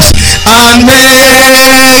grace, and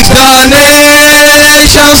makes the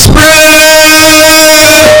nations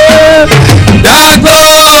pray. The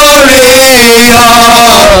glory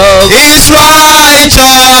of His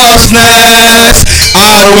righteousness,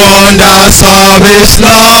 and wonders of His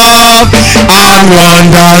love, and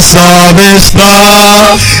wonders of His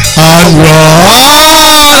love, and wonders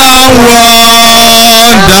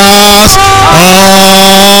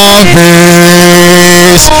of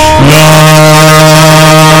His love.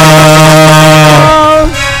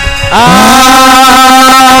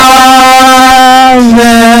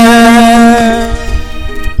 Amen.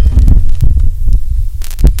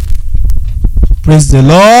 Praise the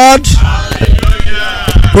Lord.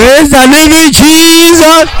 Hallelujah. Praise the living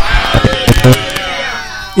Jesus.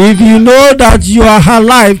 Hallelujah. If you know that you are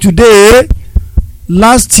alive today,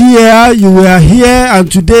 last year you were here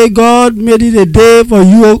and today God made it a day for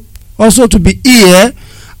you also to be here,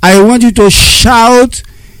 I want you to shout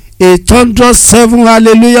a thunderous 7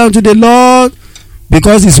 hallelujah unto the Lord,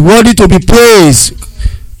 because He's worthy to be praised.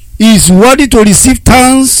 He's worthy to receive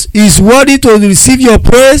thanks. He's worthy to receive your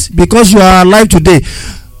praise because you are alive today.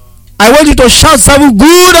 I want you to shout 7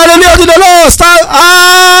 good hallelujah to the Lord. Start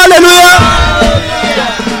hallelujah.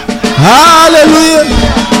 Hallelujah.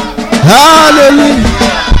 Hallelujah.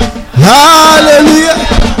 Hallelujah.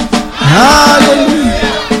 Hallelujah.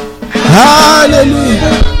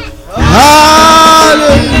 Hallelujah.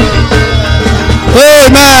 Hallelujah.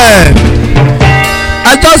 Amen. I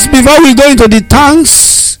just, before we go into the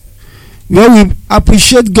thanks, where we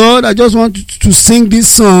appreciate God, I just want to sing this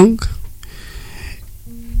song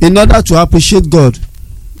in order to appreciate God.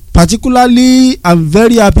 Particularly, I'm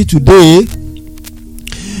very happy today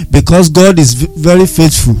because God is very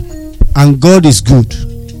faithful and God is good.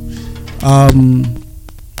 I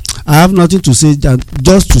have nothing to say,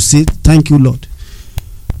 just to say thank you, Lord.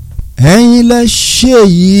 Ẹ̀yin lẹ ṣe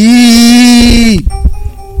yìí,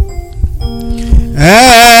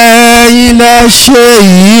 ẹ̀yin lẹ ṣe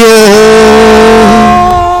yìí o,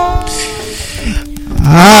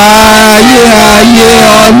 ayé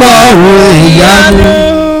Ọlọ́run ìyanu.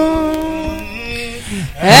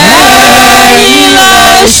 Ẹ̀yin lẹ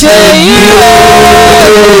ṣe yìí o,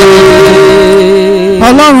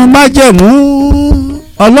 Ọlọ́run májẹ̀mú,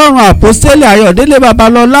 Ọlọ́run àpọ́sítélì Ayọ̀délé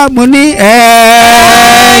Babalọ́lá, mo ní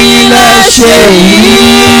ẹ̀yin lẹ ṣe yìí.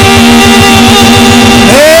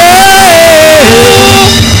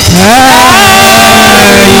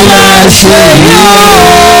 Ẹ̀yin lẹ ṣe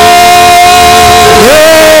yìí.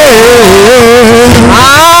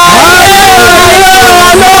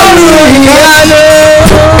 Ọlọ́run ìyanu.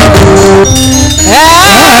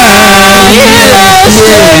 Ẹ̀yin lẹ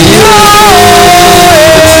ṣe yìí.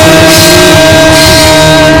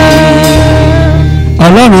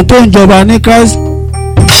 Ọlọ́run tó ń jọba ní Christ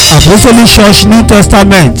Apostolic Church New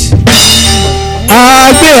Testament. A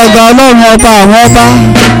gbé ọ̀gá Ọlọ́run ọba àwọn ọba,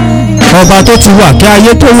 ọba tó ti wà kí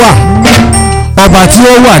ayé tó wà, ọba tí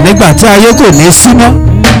ó wà nígbà tí ayé kò ní sí mọ́,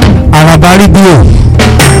 àràbárí bí o,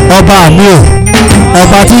 ọba àmì o,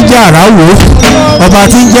 ọba tí ń jẹ́ àràwò, ọba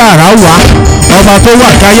tí ń jẹ́ àràwà, ọba tó wà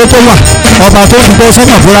kí ayé tó wà, ọba tó fi bọ́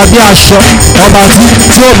sọ́nà fúnra bí aṣọ, ọba tí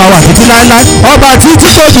ó máa wà títí láéláé, ọba tí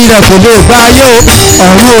títóbi rẹ̀ kò lè gba ayé o,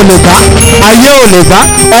 ọ̀run ò lè gbà, ayé ò lè gbà,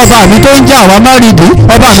 ọba mi tó ń jẹ́ àwa márìdì,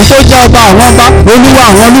 ọba mi tó jẹ́ ọba àwọn ọba, olúwa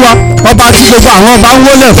àwọn olúwa, ọba tí gbogbo àwọn ọba ń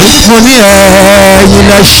wólẹ̀ fún, mo ní ẹ̀yin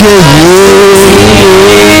lẹ ṣe yìí.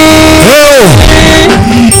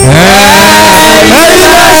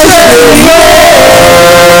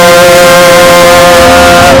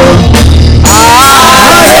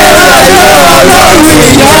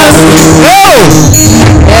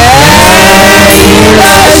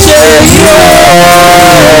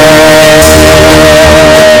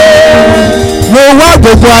 Mo wá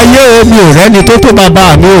gbogbo ayé omi ò rẹ́ni tó tó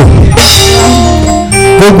bàbá mi o,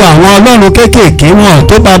 gbogbo àwọn ọlọ́run kéékèèké wọn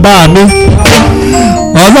tó bàbá mi,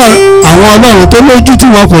 àwọn ọlọ́run tó lójú tí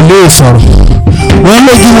wọn kò lè sọ̀rọ̀, wọ́n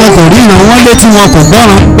lójú wọn kò ríran, wọ́n létí wọn kò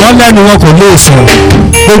gbọ́ràn, wọ́n lẹ́nu wọn kò lè sọ̀rọ̀.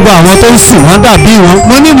 Gbogbo àwọn tó ń sìn wọ́n dàbí wọn.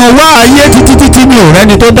 Mo ní mo wá ayé títí títí mi ò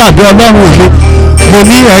rẹ́ni tó dàbí Ọlọ́run mi. Mo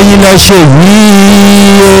ní ẹ̀yin lẹ ṣe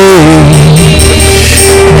yìí.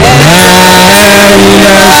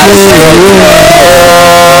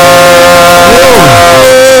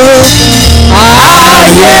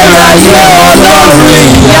 Ayérayé Ọlọ́run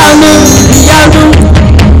ìyanu ìyanu.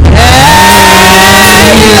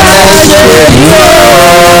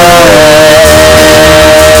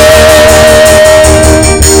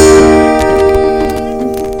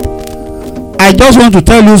 I just want to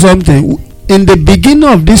tell you something. In the beginning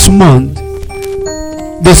of this month,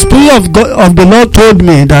 the Spirit of God, of the Lord told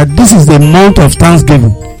me that this is the month of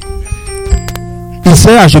thanksgiving. He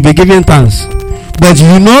said I should be giving thanks. But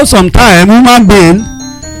you know, sometimes human being,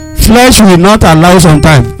 flesh will not allow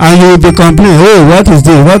sometimes, and you will be complaining, oh, what is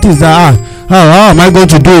this, what is that, how am I going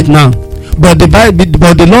to do it now? But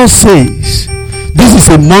the Lord says this is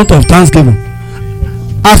a month of thanksgiving.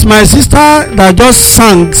 As my sister that just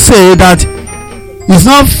sang say that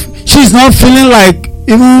she's not feeling like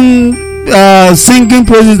even singing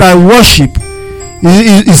praises that worship.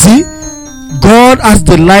 You see, God has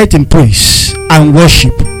delight in praise and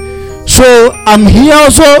worship. So I'm here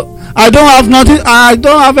also. I don't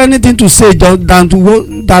have anything to say than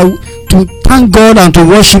to thank God and to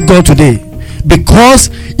worship God today, because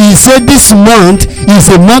He said this month is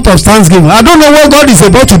a month of thanksgiving. I don't know what God is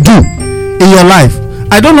about to do in your life.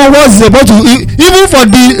 I don't know what He's about to, even for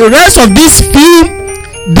the rest of these few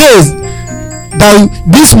days that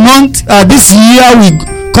this month, this year will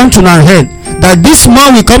come to an end. That this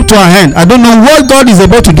month will come to an end. I don't know what God is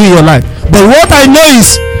about to do in your life, but what I know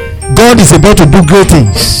is God is about to do great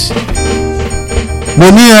things. Mo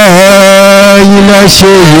ní ẹ̀yin lẹ ṣe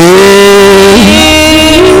yìí.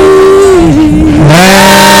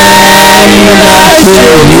 Ẹ̀yin lẹ ṣe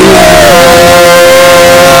yìí.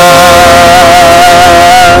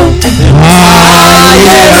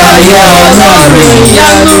 Ayérayé Ọlọ́run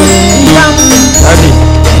ìyanu.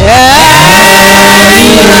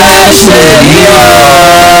 Ẹ̀yin lẹ ṣe yìí.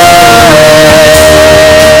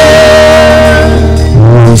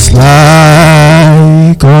 It's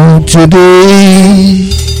like unto thee,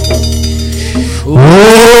 oh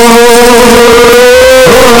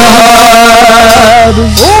Lord,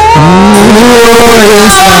 it's like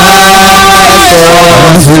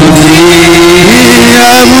unto thee,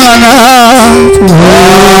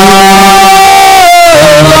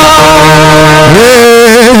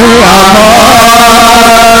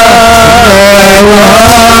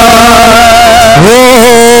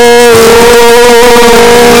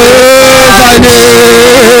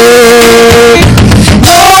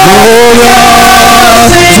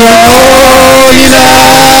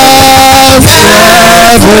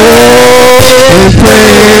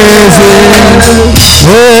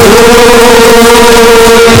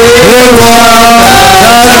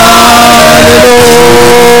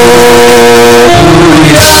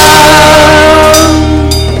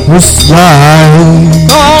 it's like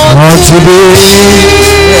unto thee.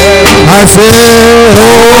 I say,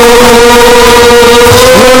 oh Lord,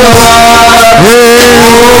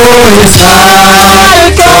 it's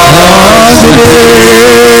like unto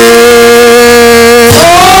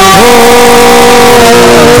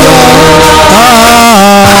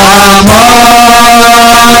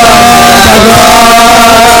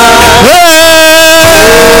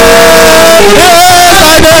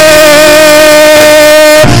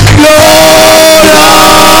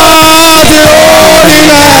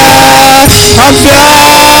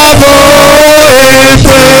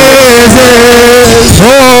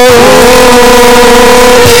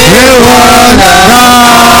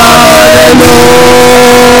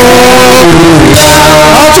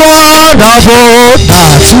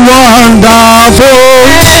That's wonderful.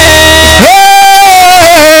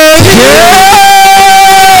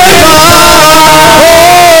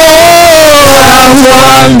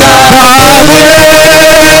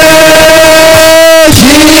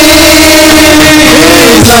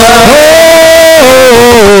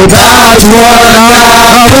 That's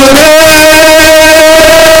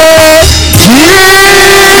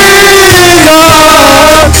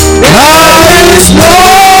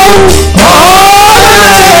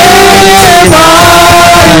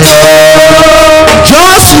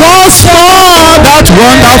just once more, that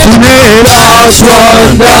wonderful name. That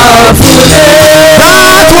wonderful name.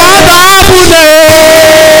 That wonderful name.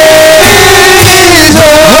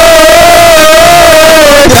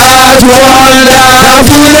 That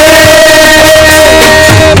wonderful name.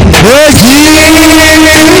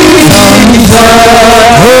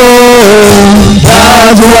 Oh,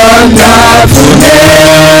 that wonderful name.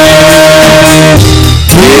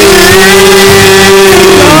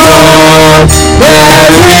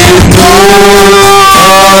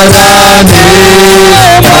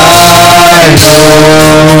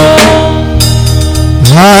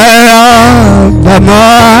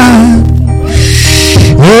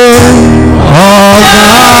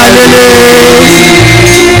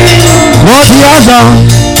 has done.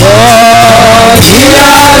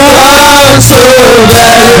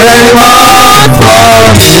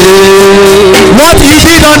 What he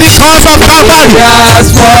did on the cross of Calvary has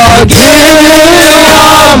forgiven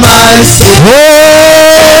all my sins. Do you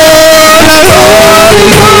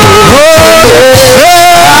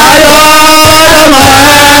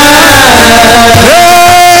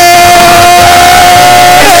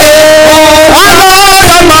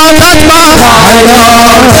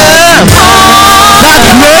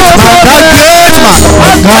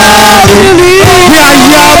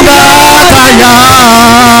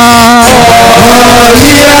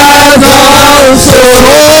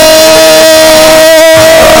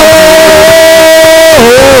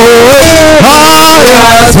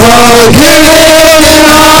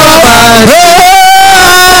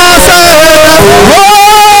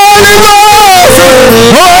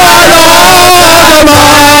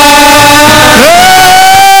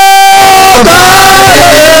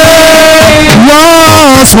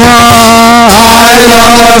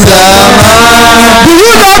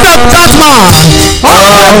know that man?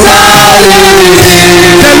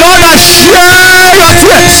 The Lord has shared your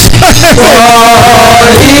tears.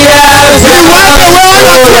 He wiped away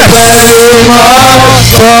all your tears.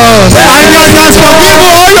 And he has forgiven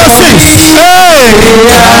all your sins.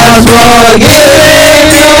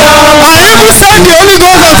 I even send the Holy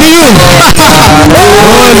Ghost unto you.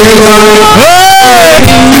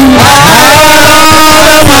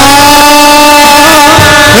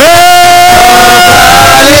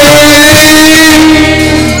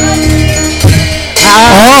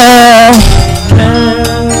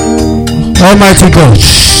 Almighty God,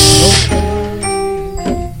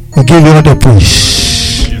 we give you all the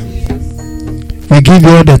praise. We give you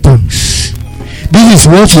all the thanks. This is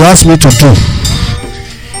what you asked me to do.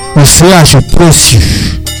 We say I should praise you,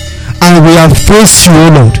 and we have praised you, O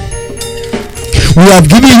Lord. We have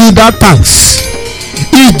given you that thanks.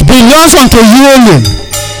 It belongs unto you only.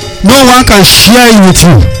 No one can share it with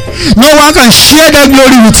you. No one can share that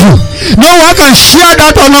glory with you. No one can share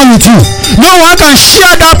that honor with you. No one can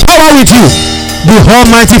share that power with you. The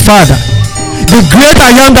Almighty Father, the great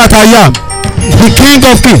I am that I am, the King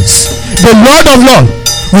of Kings, the Lord of Lords,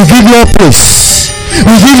 we give you all praise.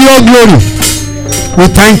 We give you all glory. We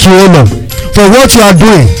thank you, O Lord, for what you are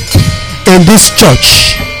doing in this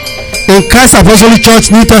church, in Christ Apostolic Church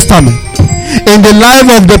New Testament, in the life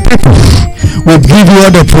of the people. We give you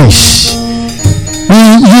all the praise.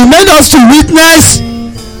 You made us to witness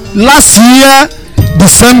last year,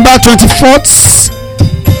 December 24th,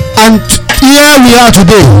 and here we are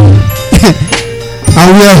today.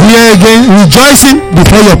 And we are here again rejoicing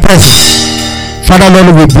before your presence. Father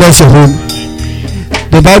Lord, we bless your home.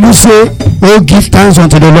 The Bible says, oh, give thanks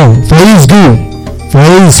unto the Lord, for he is good, for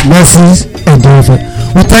his mercies endure forever.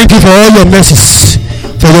 We thank you for all your mercies,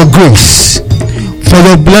 for your grace, for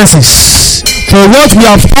your blessings, for what we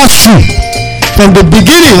have passed through from the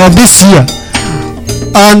beginning of this year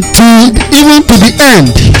and to even to the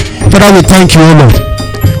end. Father, we thank you, O Lord.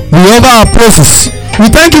 We offer our praises. We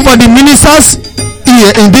thank you for the ministers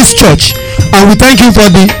here in this church, and we thank you for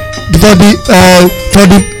the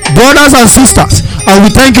brothers and sisters, and we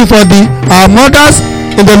thank you for our mothers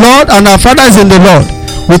in the Lord and our fathers in the Lord.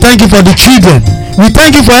 We thank you for the children. We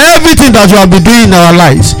thank you for everything that you have been doing in our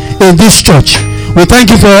lives in this church. We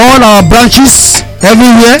thank you for all our branches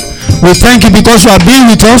everywhere. We thank you because you have been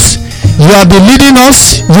with us. You have been leading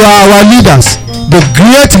us. You are our leaders, the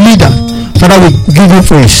great leader. Father, we give you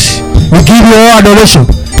praise. We give you all adoration.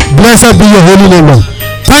 Blessed be your holy name, Lord.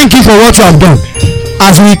 Thank you for what you have done.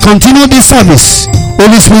 As we continue this service,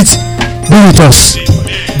 Holy Spirit, be with us.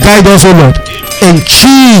 Guide us, O Lord. In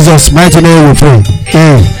Jesus' mighty name we pray.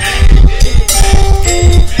 Amen.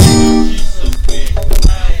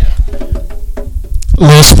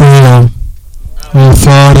 Let's pray now. Our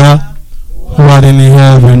Father, who art in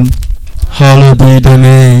heaven, hallowed be thy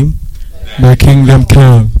name. Thy kingdom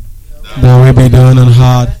come, thy will be done on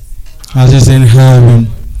earth as it is in heaven.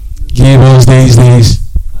 Give us these days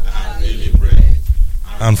our daily bread,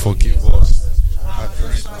 and forgive us our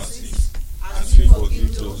trespasses, as we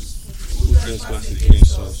forgive those who trespass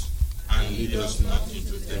against us. And lead us not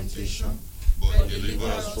into temptation, but deliver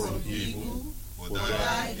us from evil. For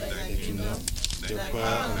thine is the kingdom, the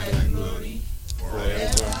power, and the glory,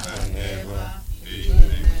 forever and ever.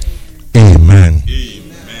 Amen. Amen.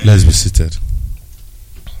 Amen. Let's be seated.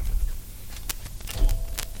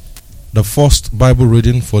 The first Bible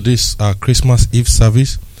reading for this Christmas Eve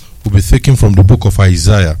service will be taken from the book of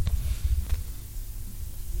Isaiah.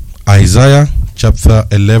 Isaiah chapter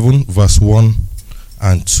 11 verse 1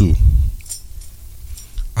 and 2.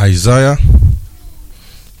 Isaiah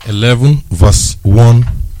 11, verse 1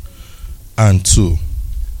 and 2.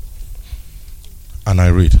 And I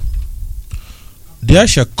read, There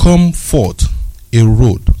shall come forth a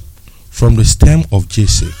rod from the stem of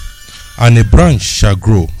Jesse, and a branch shall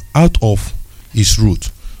grow out of his root.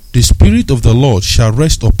 The Spirit of the Lord shall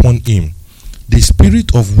rest upon him, the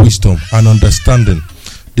Spirit of wisdom and understanding,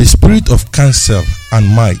 the Spirit of counsel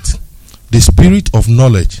and might, the Spirit of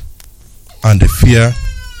knowledge and the fear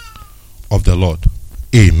of the Lord.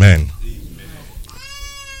 Amen.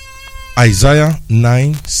 Isaiah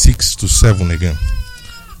 9, 6 to 7 again.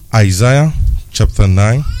 Isaiah chapter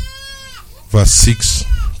 9, verse 6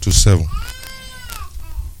 to 7.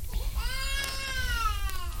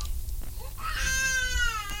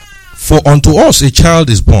 For unto us a child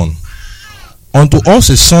is born, unto us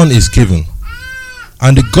a son is given,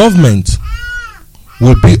 and the government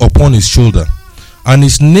will be upon his shoulder, and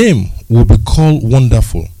his name will be called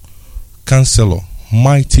Wonderful, Counselor,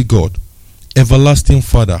 Mighty God, Everlasting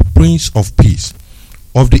Father, Prince of Peace.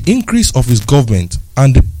 Of the increase of his government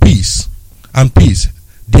and the peace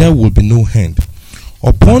there will be no end.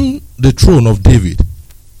 Upon the throne of David,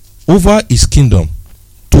 over his kingdom,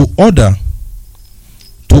 to order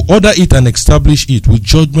it and establish it with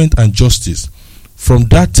judgment and justice from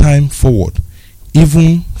that time forward,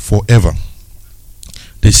 even forever.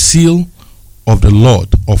 The seal of the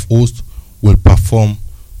Lord of hosts will perform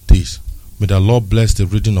this. May the Lord bless the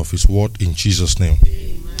reading of his word in Jesus' name.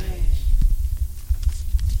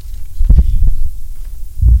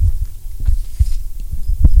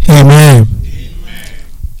 Amen.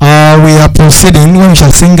 We are proceeding. We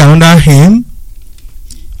shall sing another hymn.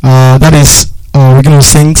 That is, we're going to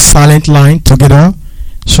sing Silent Line together.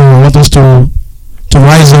 So I want us to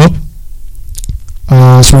rise up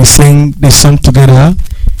as we sing this song together.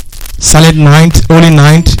 Silent night, holy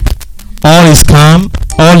night, all is calm,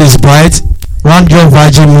 all is bright, round your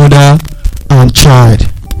Virgin Mother and Child.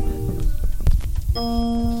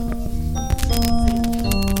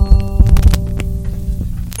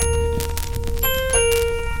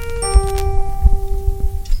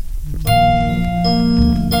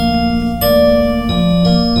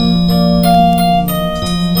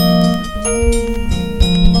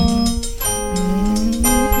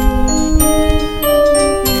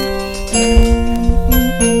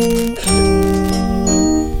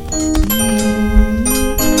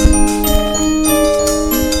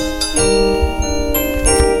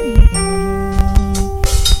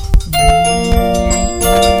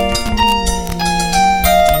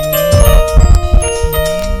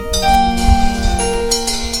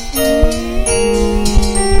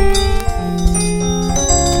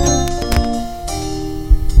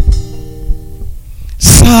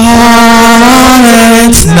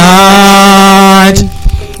 Silent night,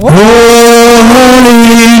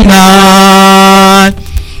 holy night,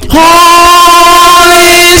 all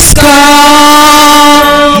is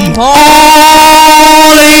calm,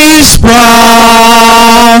 all is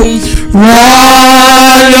bright,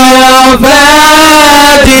 round your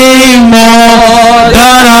Virgin Mother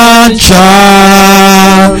and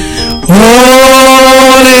Child, holy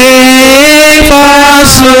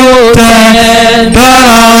so tender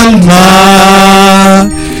and mild,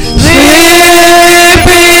 sleep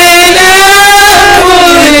in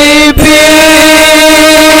heavenly peace,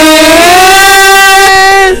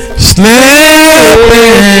 sleep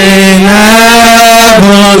in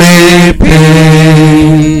heavenly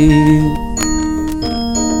peace.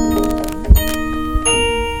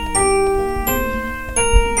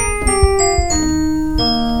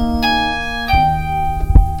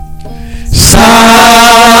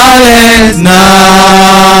 Silent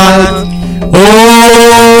night,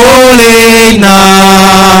 holy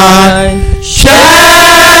night,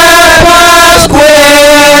 shepherds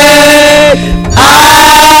quail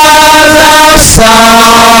at our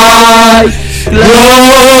side,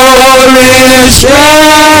 glory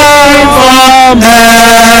straight from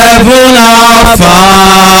heaven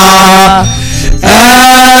afar,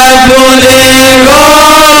 heavenly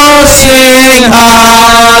hosts sing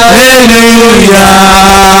hallelujah.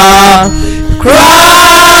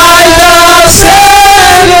 Christ the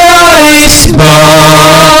Savior is born.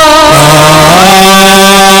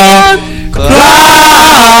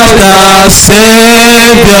 Christ the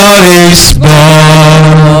Savior is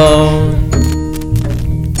born.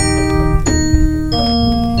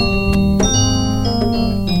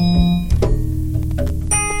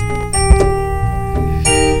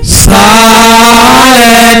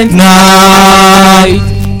 Silent night,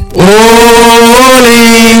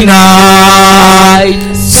 holy night,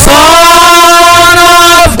 Son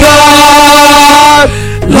of God,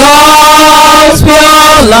 lost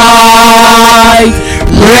your life,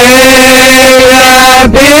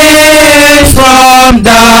 Radiant beams from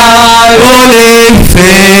thy holy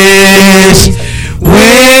face,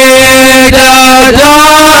 with the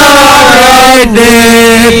dawn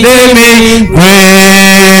gleaming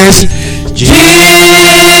grace.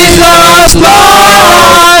 Jesus,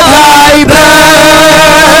 Lord, thy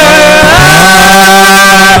birth.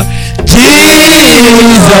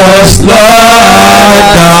 Jesus,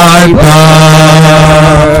 Lord, thy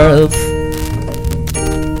birth.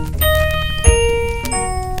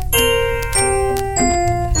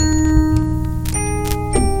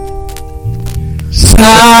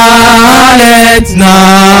 Silent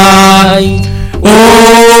night,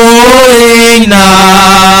 holy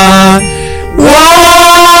night,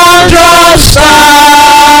 wondrous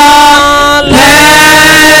star,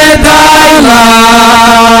 let thy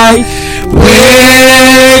light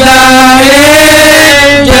with thy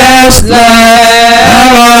angels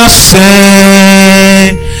let us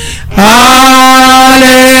sing. Hallelujah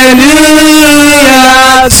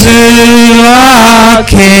to our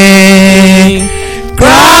King.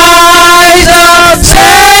 Christ the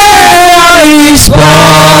Savior is born.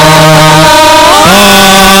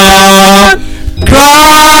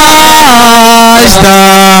 Christ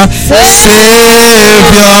the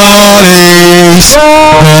Savior is born.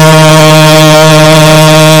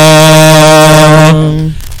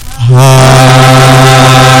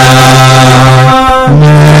 Amen.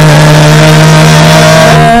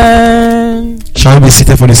 Shall we be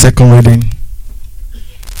seated for the second reading?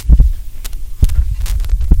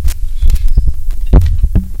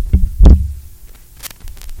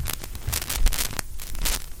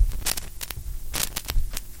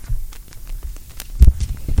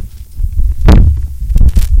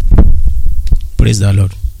 Praise the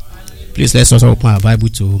Lord. Please let's also open our Bible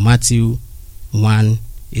to Matthew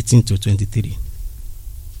 1:18-23.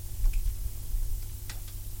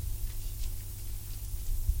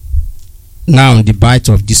 Now the birth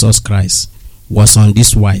of Jesus Christ was on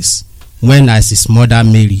this wise, when as his mother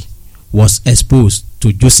Mary was exposed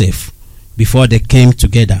to Joseph before they came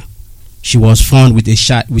together, she was found with a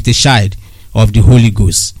child of the Holy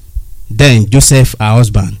Ghost. Then Joseph, her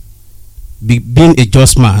husband, being a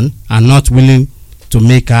just man and not willing to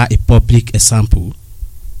make her a public example,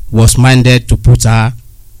 was minded to put her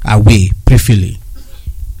away privily.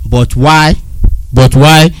 But while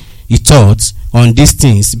he thought on these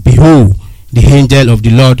things, behold, the angel of the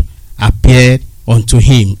Lord appeared unto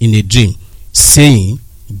him in a dream, saying,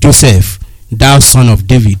 Joseph, thou son of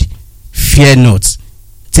David, fear not,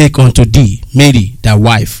 take unto thee Mary thy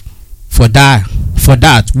wife, for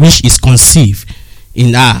that which is conceived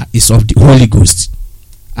in her is of the Holy Ghost.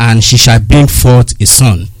 And she shall bring forth a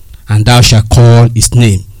son, and thou shalt call his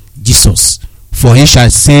name Jesus, for he shall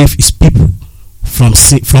save his people from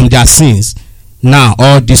their sins. Now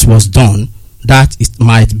all this was done, that it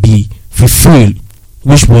might be fulfilled,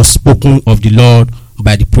 which was spoken of the Lord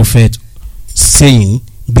by the prophet, saying,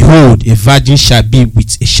 Behold, a virgin shall be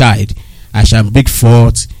with a child, and shall bring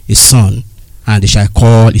forth a son, and they shall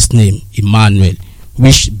call his name Emmanuel,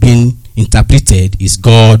 which being interpreted is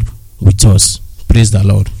God with us. Praise the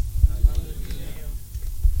Lord.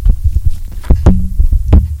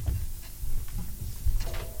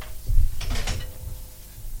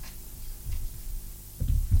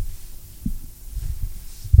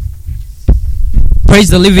 Praise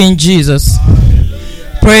the living Jesus.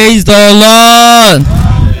 Hallelujah. Praise the Lord.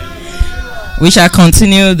 Hallelujah. We shall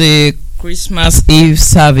continue the Christmas Eve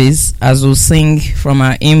service as we sing from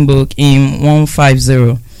our hymn book in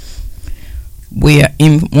 150. We are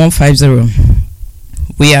in 150.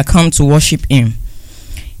 We are come to worship him.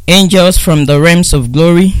 Angels from the realms of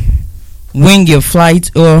glory, wing your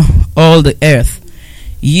flight o'er all the earth.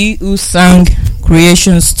 Ye who sang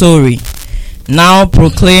creation's story, now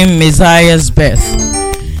proclaim Messiah's birth.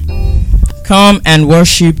 Come and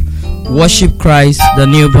worship Christ, the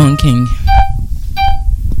newborn King.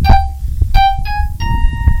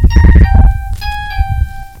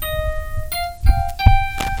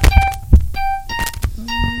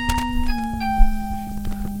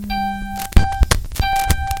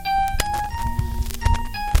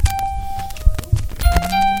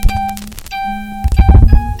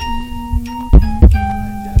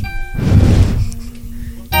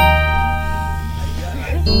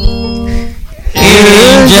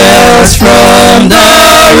 Angels from the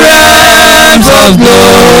realms of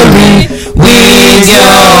glory, with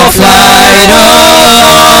your flight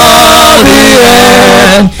all the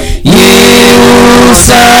earth. Ye who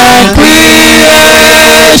sang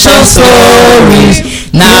creation stories,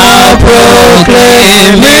 now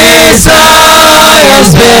proclaim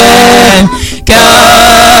Messiah's birth.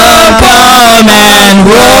 Come come and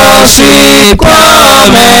worship,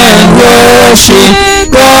 come and worship,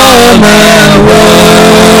 come and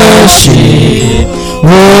worship.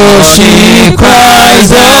 Worship Christ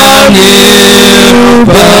the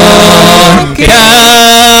newborn. Come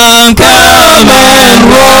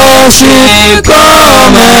and worship,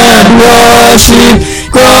 come and worship,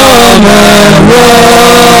 come and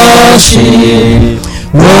worship.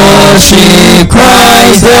 Worship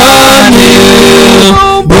Christ the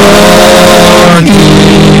newborn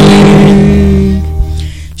King.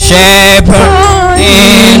 Shepherd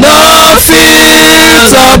in the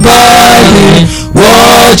fields abiding,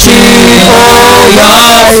 watching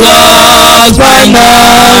over flocks by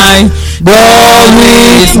night. Though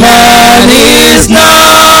with man is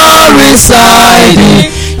now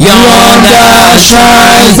residing, yonder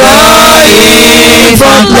shines the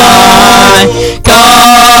infant light.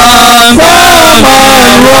 Come and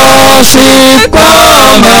worship,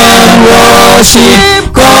 come and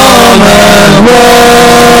worship, come and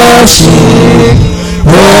worship.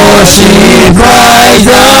 Worship Christ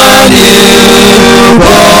the newborn.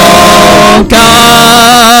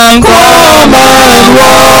 Come and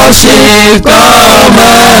worship, come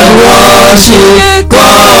and worship,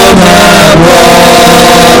 come and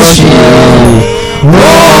worship.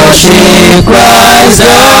 Worship Christ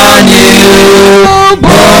the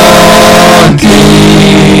newborn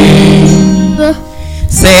King.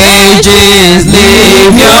 Sages,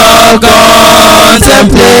 leave your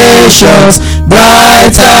contemplations,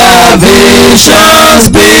 brighter visions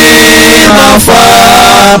beam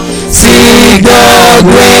afar. Seek the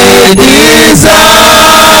great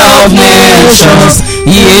desire of nations,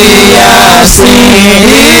 ye have seen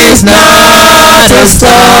his not a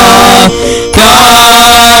star.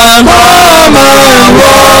 Come and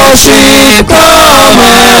worship, come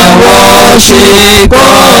and worship,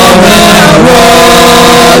 come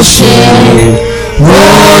and worship.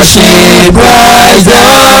 Worship Christ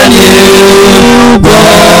the newborn.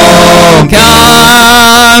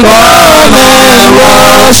 Come and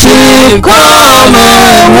worship, come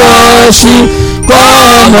and worship,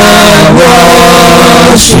 come and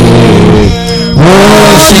worship.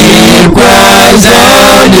 Worship Christ the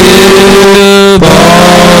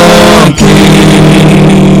newborn King.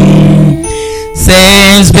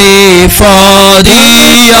 Saints before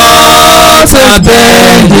the altar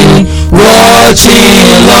bending,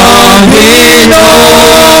 watching long in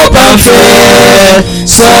hope and faith.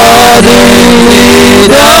 Suddenly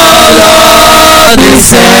the Lord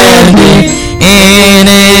descending, in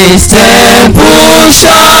his temple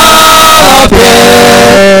shall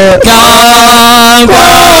appear. Come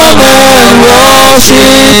and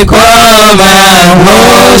worship, come and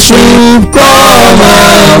worship, come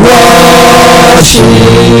and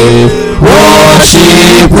worship.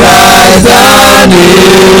 Worship Christ the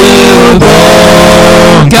newborn.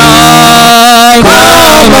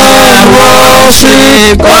 Come and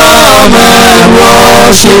worship, come and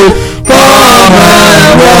worship, come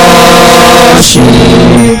and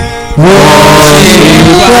worship. Worship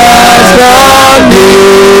Christ the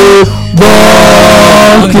newborn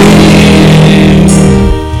King.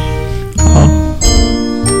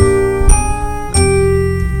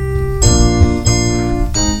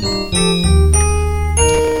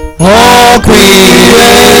 All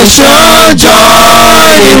creation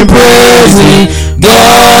join in praising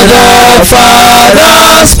God the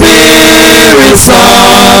Father, Spirit,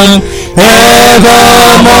 Son.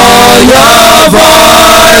 Evermore your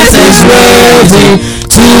voice is raising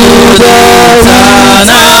to the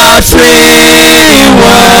eternal three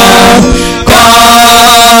one.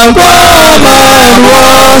 Come and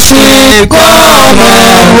worship, come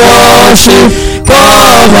and worship,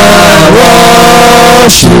 come and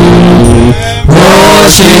worship.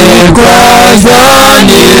 Worship Christ the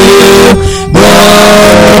newborn.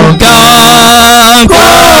 Come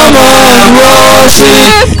and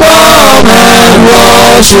worship, come and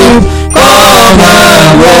worship, come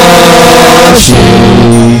and worship.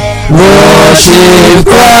 Worship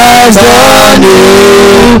Christ the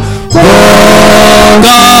newborn.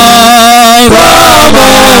 Come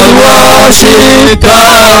and worship,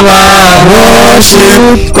 come and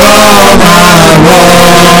worship, come and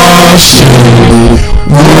worship.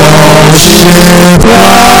 Worship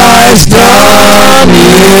Christ the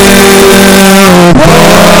newborn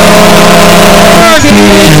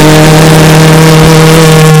King.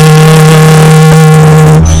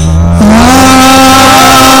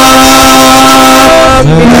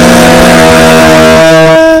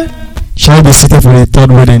 Amen. Shall we be seated for the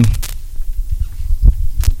third reading?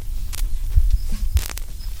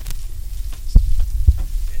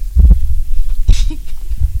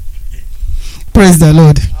 Praise the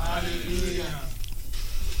Lord. Hallelujah.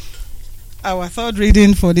 Our third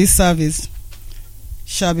reading for this service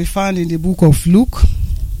shall be found in the book of Luke,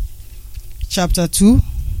 chapter 2,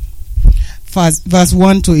 verse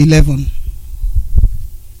 1 to 11.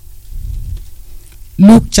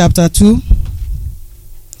 Luke chapter 2,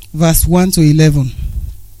 verse 1 to 11.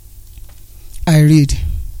 I read.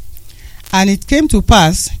 And it came to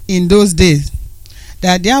pass in those days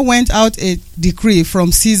that there went out a decree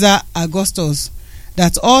from Caesar Augustus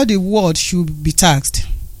that all the world should be taxed.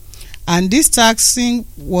 And this taxing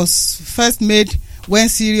was first made when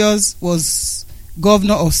Cyrus was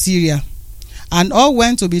governor of Syria. And all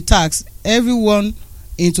went to be taxed, everyone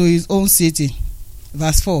into his own city.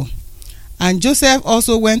 Verse 4. And Joseph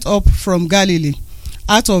also went up from Galilee,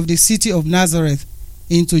 out of the city of Nazareth,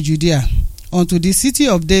 into Judea, unto the city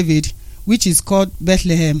of David, which is called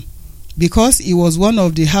Bethlehem, because he was one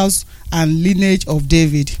of the house and lineage of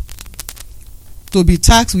David, to be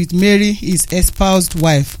taxed with Mary his espoused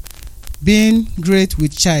wife, being great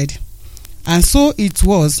with child. And so it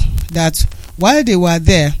was that while they were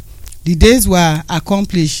there, the days were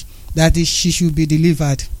accomplished that she should be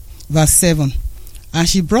delivered. Verse 7. And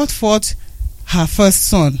she brought forth her first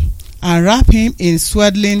son, and wrapped him in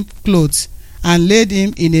swaddling clothes, and laid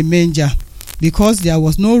him in a manger, because there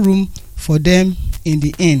was no room for them in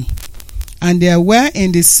the inn. And there were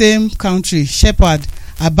in the same country shepherds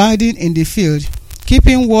abiding in the field,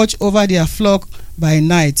 keeping watch over their flock by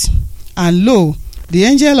night. And lo, the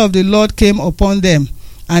angel of the Lord came upon them,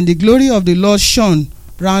 and the glory of the Lord shone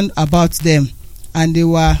round about them, and they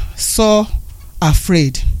were sore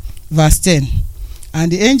afraid. Verse 10.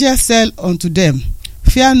 And the angel said unto them,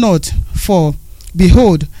 Fear not, for,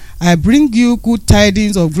 behold, I bring you good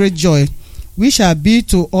tidings of great joy, which shall be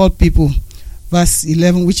to all people. Verse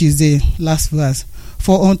 11, which is the last verse.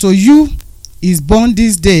 For unto you is born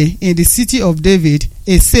this day in the city of David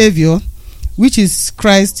a Savior, which is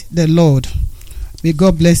Christ the Lord. May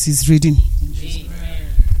God bless his reading.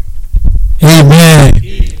 Amen. Amen.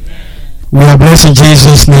 We are blessed in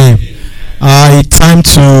Jesus' name. It's time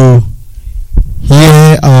to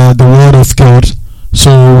hear the word of God.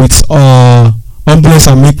 So with humbleness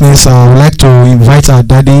and meekness, I would like to invite our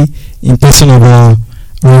daddy in person of our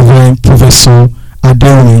Reverend Professor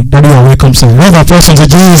Adewumi. Daddy, you are welcome, sir. Love our person to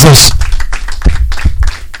Jesus.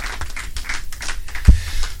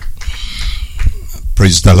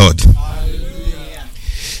 Praise the Lord. Hallelujah.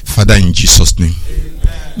 Father, in Jesus' name.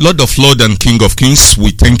 Amen. Lord of Lords and King of Kings, we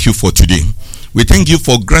thank you for today. We thank you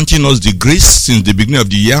for granting us the grace since the beginning of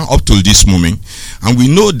the year up till this moment. And we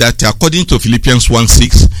know that according to Philippians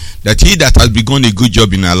 1:6, that he that has begun a good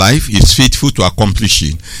job in our life is faithful to accomplish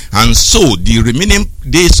it. And so the remaining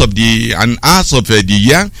days of the and hours of the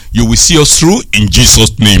year, you will see us through in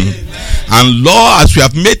Jesus' name. Amen. And Lord, as we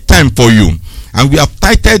have made time for you, and we have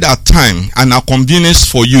tightened our time and our convenience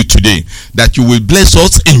for you today, that you will bless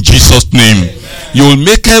us in Jesus' name. Amen. You will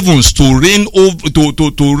make heavens to reign over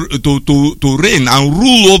to reign and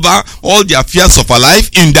rule over all the affairs of our life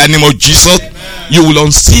in the name of Jesus. Amen. You will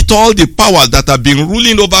unseat all the powers that have been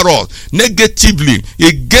ruling over us negatively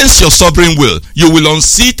against your sovereign will. You will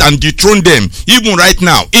unseat and dethrone them even right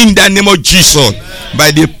now in the name of Jesus. Amen.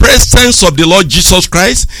 By the presence of the Lord Jesus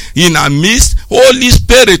Christ in our midst, Holy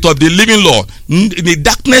Spirit of the living Lord, the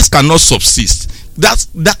darkness cannot subsist. That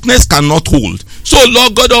darkness cannot hold. So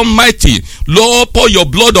Lord God Almighty, Lord, pour your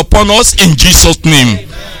blood upon us in Jesus' name.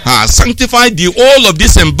 Sanctify the whole of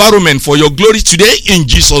this environment for your glory today in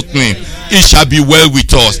Jesus' name. It shall be well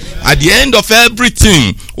with us. At the end of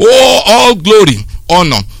everything, all glory,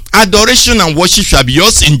 honor, adoration and worship shall be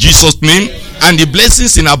yours in Jesus' name. And the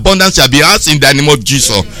blessings in abundance shall be ours in the name of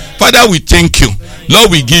Jesus. Father, we thank you.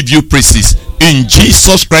 Lord, we give you praises. In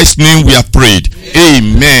Jesus Christ's name we have prayed.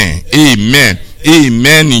 Amen. Amen.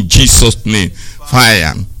 Amen. In Jesus' name.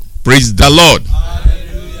 Fire. Praise the Lord.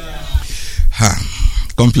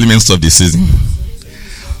 Compliments of the season.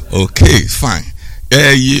 Okay, fine.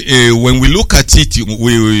 When we look at it,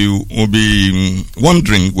 we will be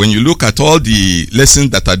wondering, when you look at all the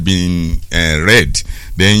lessons that had been read,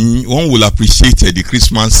 then one will appreciate the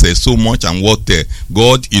Christmas so much and what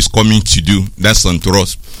God is coming to do. That's unto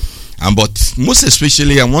us. But most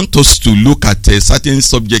especially, I want us to look at certain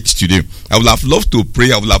subjects today. I would have loved to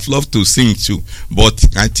pray. I would have loved to sing too. But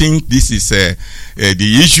I think this is the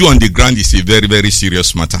issue on the ground is a very, very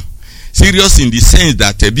serious matter. Serious in the sense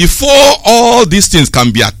that before all these things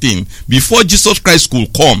can be attained, before Jesus Christ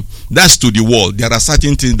could come, that's to the world, there are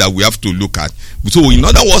certain things that we have to look at. So in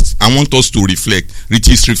other words, I want us to reflect. It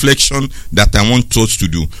is reflection that I want us to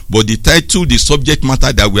do. But the title, the subject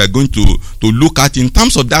matter that we are going to look at in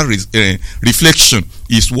terms of that reflection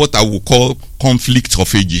is what I will call conflict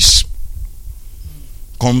of ages.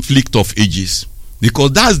 conflict of ages,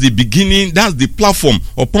 because that's the beginning, that's the platform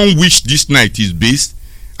upon which this night is based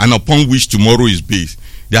and upon which tomorrow is based.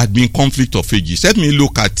 There had been conflict of ages. Let me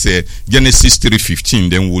look at Genesis 3:15,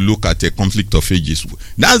 then we'll look at conflict of ages.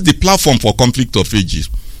 That's the platform for conflict of ages.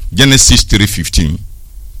 Genesis 3:15.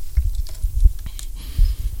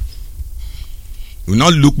 We'll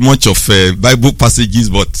not look much of Bible passages,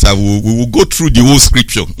 but we will go through the whole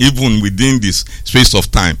scripture, even within this space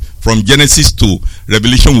of time. From Genesis to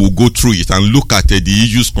Revelation, we'll go through it and look at the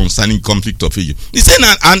issues concerning conflict of ages. He said,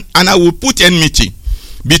 and I will put enmity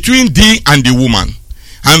between thee and the woman,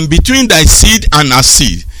 and between thy seed and her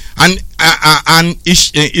seed, and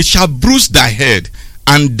it shall bruise thy head,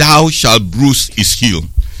 and thou shalt bruise his heel.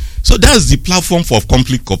 So that's the platform for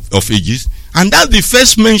conflict of ages. And that's the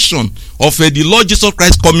first mention of the Lord Jesus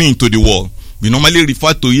Christ coming into the world. We normally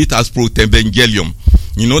refer to it as proto-evangelium.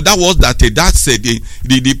 You know, that was that's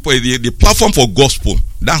the platform for gospel.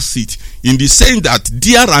 That's it. In the sense that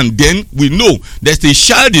there and then we know that a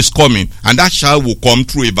child is coming, and that child will come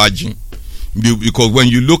through a virgin. Because when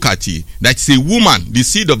you look at it, that's a woman, the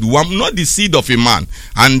seed of the woman, not the seed of a man,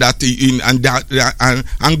 and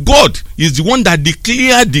God is the one that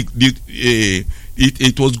declared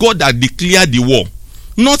it was God that declared the war,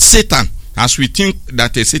 not Satan. As we think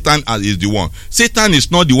that Satan is the one. Satan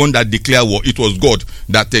is not the one that declared war. It was God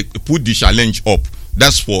that put the challenge up.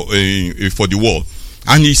 That's for the war.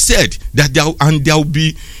 And he said that there will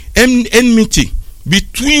be enmity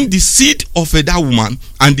between the seed of that woman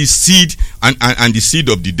and the seed and the seed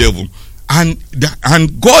of the devil. And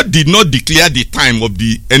God did not declare the time of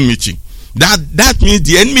the enmity. That means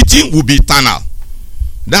the enmity will be eternal.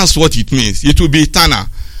 That's what it means. It will be eternal.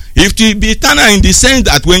 It will be eternal in the sense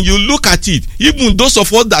that when you look at it, even those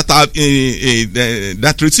of us that are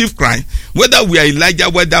that receive Christ, whether we are Elijah,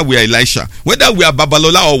 whether we are Elisha, whether we are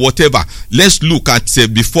Babalola or whatever, let's look at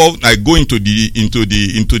before I go into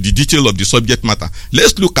the detail of the subject matter.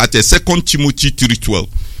 Let's look at 2 Timothy 3:12.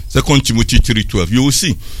 2 Timothy 3:12. You will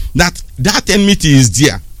see that enmity is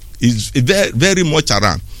there, is very, very much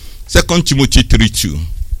around. 2 Timothy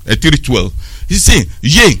 3:12. He says,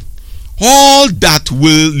 yea, all that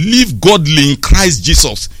will live godly in Christ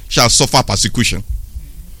Jesus shall suffer persecution.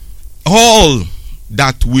 All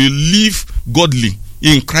that will live godly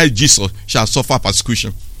in Christ Jesus shall suffer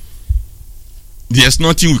persecution. There's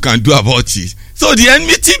nothing we can do about it. So the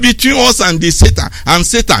enmity between us and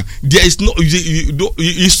Satan, there is no.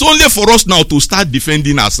 It's only for us now to start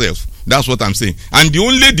defending ourselves. That's what I'm saying. And the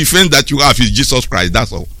only defense that you have is Jesus Christ.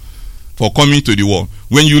 That's all. For coming to the world.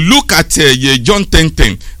 When you look at John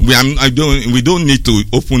 10:10, we don't need to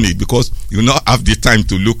open it because you not have the time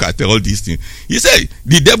to look at all these things. He said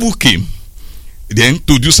the devil came then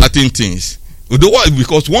to do certain things.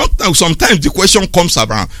 Because sometimes the question comes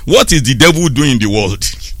around, what is the devil doing in the world?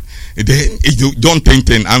 Then John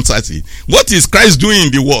 10:10 answers it. What is Christ doing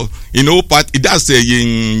in the world? That's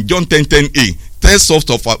in John 10:10a. Tells us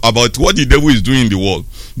about what the devil is doing in the world.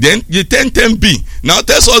 Then the 10:10b now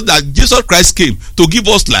tells us that Jesus Christ came to give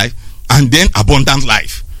us life and then abundant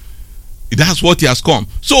life. That's what he has come.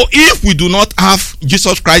 So if we do not have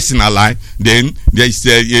Jesus Christ in our life, then there is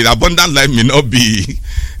abundant life may not be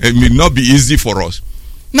easy for us.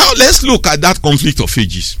 Now let's look at that conflict of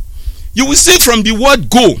ages. You will see from the word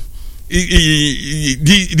go,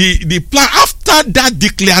 the plan after that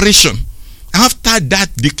declaration. After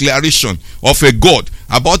that declaration of a God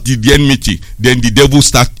about the enmity, then the devil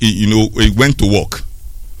went to work.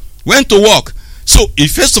 So,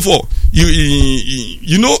 first of all,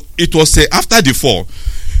 it was after the fall.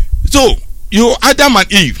 So, Adam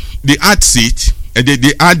and Eve, they had seed, and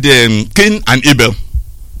they had Cain and Abel.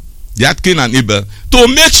 They had Cain and Abel to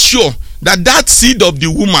make sure that seed of the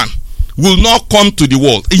woman will not come to the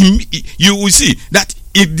world. You will see that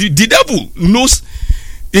if the devil knows.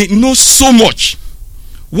 It knows so much.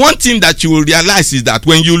 One thing that you will realize is that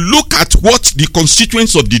when you look at what the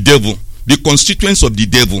constituents of the devil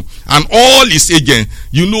and all his agents,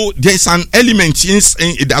 there's an element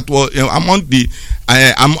that was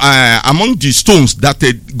among the stones that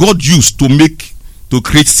God used to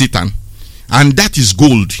create Satan, and that is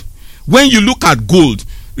gold. When you look at gold,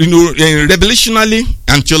 revelationally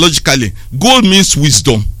and theologically, gold means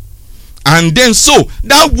wisdom, and then so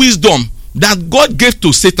that wisdom that God gave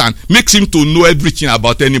to Satan makes him to know everything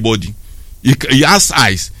about anybody. He has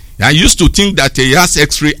eyes. I used to think that he has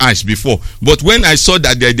X-ray eyes before, but when I saw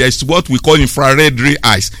that there is what we call infrared ray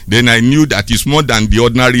eyes, then I knew that it's more than the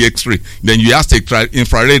ordinary X-ray. Then you have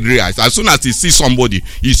infrared ray eyes. As soon as he sees somebody,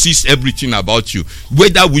 he sees everything about you.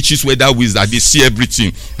 Whether witches, whether wizards, they see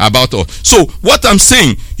everything about us. So what I'm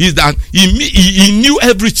saying is that he knew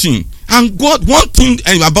everything. And God, one thing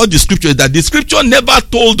about the scripture is that the scripture never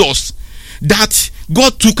told us that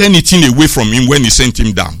God took anything away from him when he sent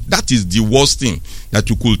him down. That is the worst thing that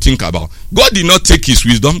you could think about. God did not take his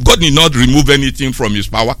wisdom. God did not remove anything from his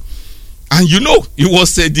power. And he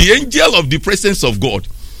was the angel of the presence of God.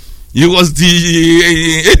 He was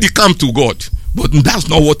the aide camp to God. But that's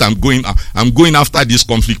not what I'm going after this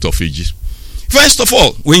conflict of ages. First of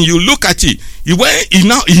all, when you look at it,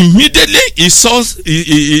 he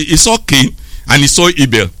saw Cain and he saw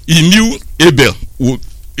Abel. He knew Abel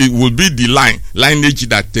would be the lineage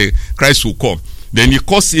that Christ will come. Then he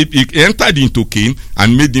entered into Cain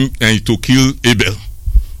and made him to kill Abel.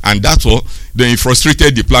 And that's all. Then he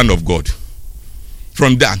frustrated the plan of God.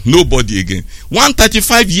 From that, nobody again.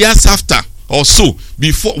 135 years after, or so,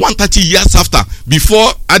 before 130 years after,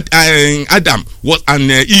 before Adam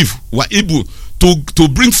and Eve were able to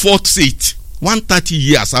bring forth Seth, 130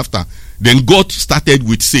 years after, then God started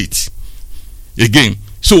with Seth again.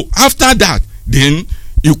 So after that, then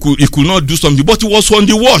he could not do something, but he was on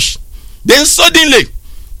the watch. Then suddenly,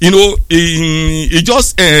 he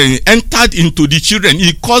just entered into the children.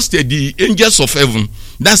 He caused the angels of heaven,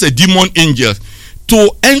 that's a demon angel, to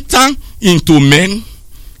enter into men,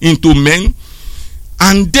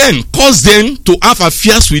 and then cause them to have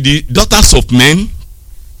affairs with the daughters of men.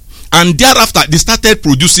 And thereafter, they started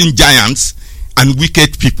producing giants and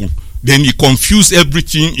wicked people. Then he confused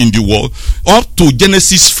everything in the world up to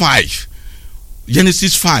Genesis 5.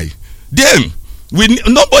 Genesis 5. Then,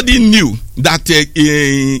 nobody knew that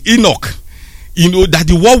Enoch, that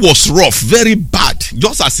the world was rough, very bad,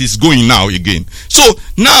 just as it's going now again. So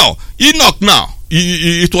now, Enoch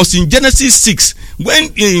it was in Genesis 6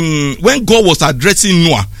 when God was addressing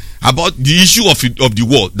Noah about the issue of the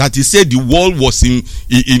world, that he said the world was in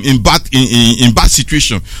bad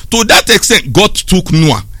situation. To that extent, God took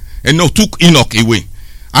Noah and took Enoch away.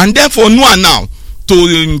 And therefore Noah now,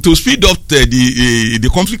 to speed up the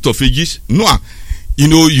conflict of ages, Noah,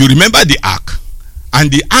 you remember the ark,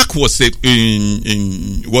 and the ark was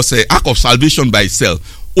a ark of salvation by itself.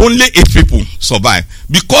 Only 8 people survived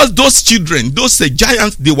because those children, those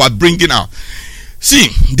giants they were bringing out. See,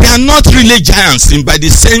 they are not really giants by the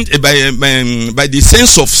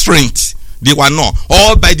sense of strength. They were not,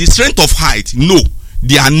 or by the strength of height. No,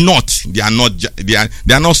 they are not. They are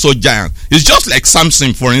not so giant. It's just like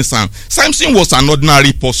Samson, for instance. Samson was an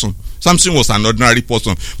ordinary person.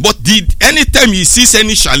 But anytime he sees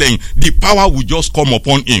any challenge, the power will just come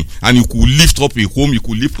upon him, and he could lift up a home, he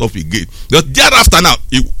could lift up a gate. But thereafter now,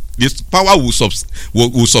 this power will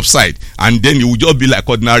subside, and then he will just be like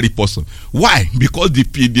ordinary person. Why? Because the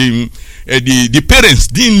parents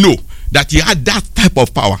didn't know that he had that type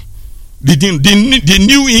of power. They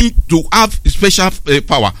knew him to have special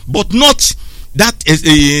power, but not that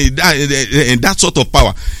sort of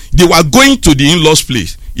power. They were going to the in-laws'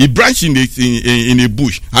 place. He branched in a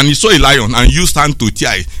bush, and he saw a lion and used hand to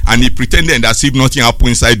tear it, and he pretended as if nothing happened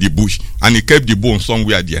inside the bush, and he kept the bone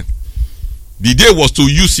somewhere there. The day was to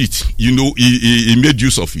use it, he made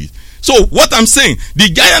use of it. So what I'm saying, the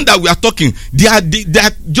giant that we are talking, they are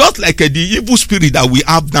just like the evil spirit that we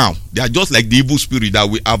have now. They are just like the evil spirit that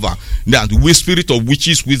we have. The spirit of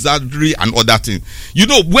witches, wizardry, and other things.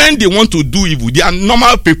 When they want to do evil, they are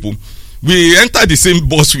normal people. We enter the same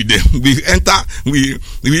bus with them. We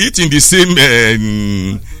eat in the same.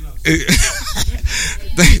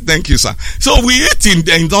 Thank you, sir. So we eat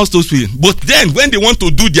in those people. But then, when they want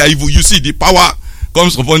to do their evil, you see the power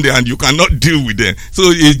comes upon them, and you cannot deal with them. So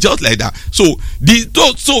it's just like that. So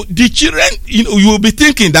the children, you will be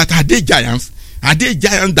thinking that are they giants? Are they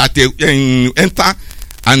giants that enter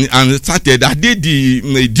and started? Are they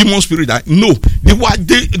the demon spirit? No, they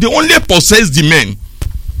only possess the men.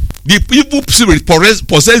 The evil spirit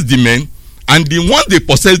possess the men, and once they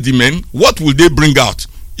possess the men, what will they bring out?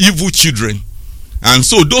 Evil children. And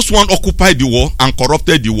so those one occupied the war and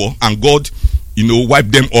corrupted the war, and God,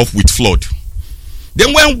 wiped them off with flood.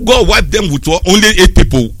 Then when God wiped them with war, only 8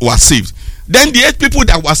 people were saved. Then the 8 people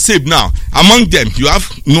that were saved now, among them you have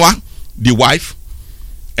Noah, the wife,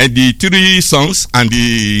 and the 3 sons and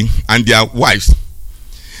their wives.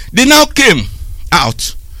 They now came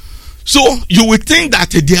out. So you would think that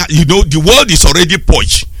the world is already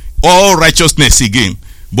purged, all righteousness again.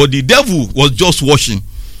 But the devil was just watching.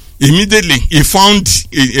 Immediately he found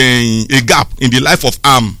a gap in the life of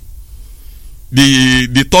Ham, the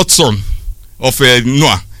 3rd son of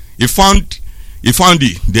Noah. He found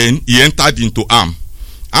it. Then he entered into Ham.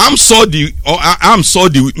 Ham saw the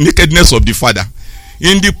nakedness of the father.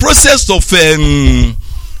 In the process of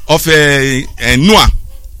Noah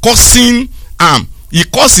cursing Ham, he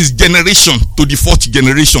caused his generation to the 4th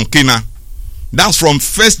generation, Canaan. That's from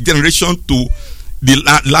first generation to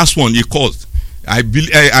the last one he caused. I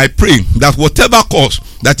pray that whatever cause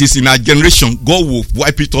that is in our generation, God will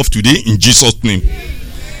wipe it off today in Jesus' name.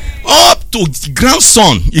 Up to the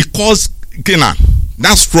grandson, he caused Canaan.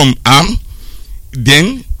 That's from Am.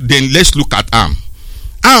 Then let's look at Am.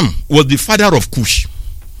 Am was the father of Cush.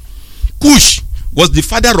 Cush was the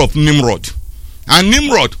father of Nimrod. And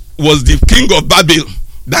Nimrod was the king of Babel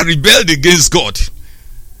that rebelled against God.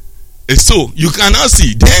 So you can now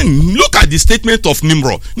see. Then look at the statement of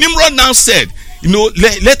Nimrod. Nimrod now said,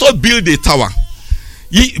 let us build a tower.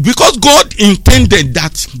 Because God intended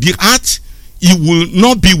that the earth, it will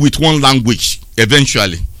not be with one language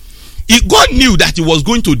eventually. God knew that he was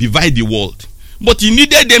going to divide the world. But he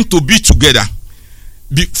needed them to be together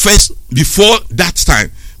first before that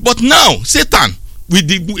time. But now, Satan,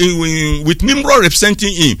 with Nimrod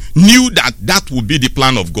representing him, knew that would be the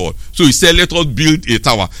plan of God. So he said, let us build a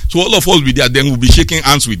tower. So all of us will be there, then we'll be shaking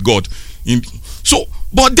hands with God. So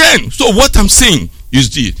what I'm saying is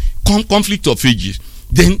the conflict of ages.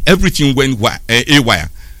 Then everything went haywire.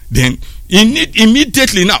 Then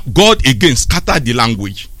immediately now, God again scattered the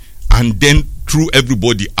language and then threw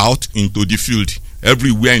everybody out into the field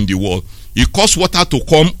everywhere in the world. He caused water to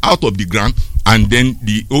come out of the ground, and then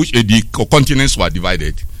the continents were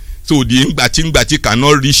divided. So the Ngbati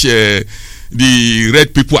cannot reach the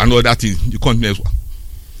red people and all that thing. The continents were.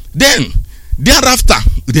 Then thereafter,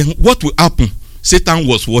 what will happen? Satan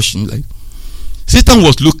was watching. Satan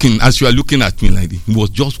was looking as you are looking at me like this. He was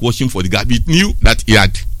just watching for the gap. He knew that he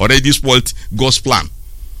had already spoiled God's plan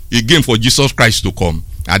again for Jesus Christ to come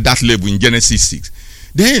at that level in Genesis 6.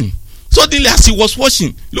 Then suddenly, as he was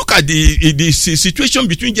watching, look at the situation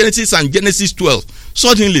between Genesis and Genesis 12.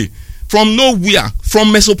 Suddenly, from nowhere,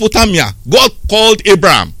 from Mesopotamia, God called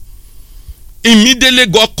Abraham. Immediately,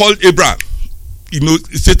 God called Abraham.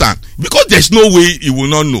 Satan, because there's no way he will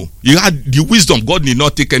not know. He had the wisdom. God did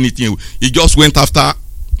not take anything. He just went after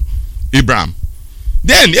Abraham.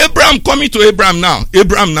 Then Abraham coming to Abraham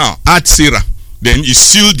now had Sarah. Then he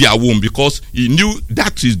sealed their womb because he knew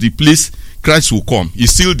that is the place Christ will come. He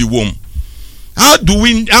sealed the womb. How do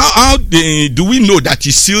we know that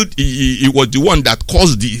he sealed? He was the one that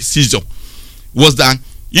caused the seizure. Was that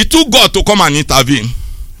he took God to come and intervene?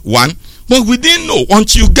 One, but we didn't know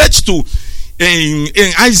until you get to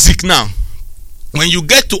Isaac now. When you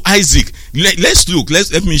get to Isaac, let's look.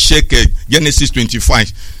 Let me check Genesis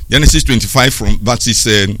 25. Genesis 25 from verses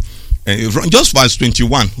just verse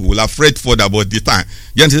 21. We will have read further about the time.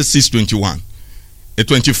 Genesis 25,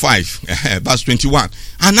 verse 21.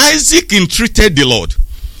 And Isaac entreated the Lord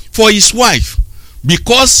for his wife,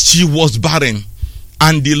 because she was barren,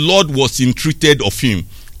 and the Lord was entreated of him,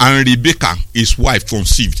 and Rebekah, his wife,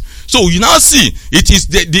 conceived. So you now see, it is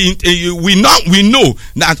we know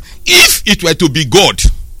that if it were to be God,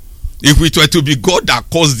 that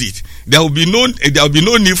caused it, there will be no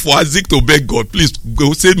need for Isaac to beg God, please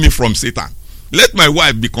go save me from Satan. Let my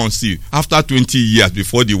wife be conceived after 20 years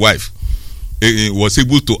before the wife was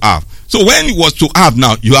able to have. So when he was to have,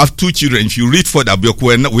 now you have two children. If you read further, we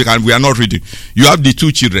are not reading. You have the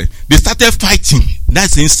two children. They started fighting.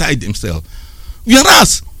 That's inside themselves.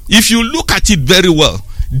 Whereas, if you look at it very well,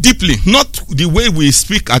 deeply, not the way we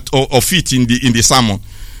speak of it in the sermon,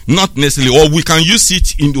 not necessarily, or we can use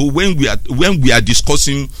it in the when we are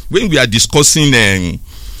discussing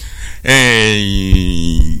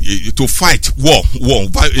to fight war,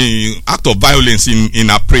 act of violence in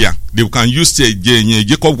our prayer. They can use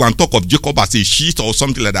Jacob and talk of Jacob as a sheet or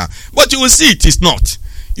something like that. But you will see it is not.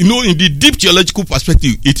 In the deep theological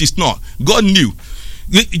perspective, it is not. God knew.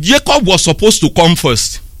 Jacob was supposed to come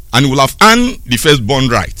first and will have earned the firstborn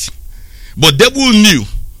right. But devil knew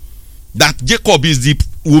that Jacob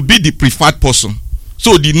will be the preferred person.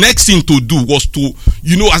 So the next thing to do was to,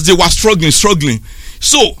 as they were struggling.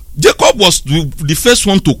 So Jacob was the first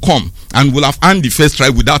one to come and will have earned the first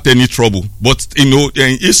right without any trouble. But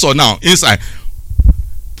Esau now inside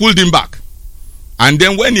pulled him back. And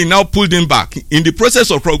then when he now pulled him back, in the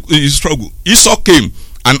process of his struggle, Esau came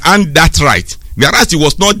and earned that right. Whereas he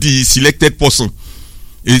was not the selected person.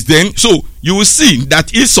 So you will see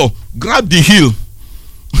that Esau grabbed the heel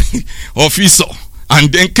of Esau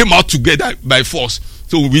and then came out together by force.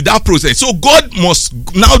 So with that process, so God must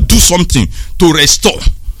now do something to restore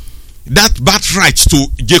that birthright to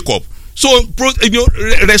Jacob. So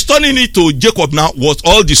restoring it to Jacob now was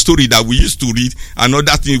all the story that we used to read.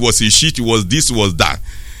 Another thing was a sheet, it was this, was that.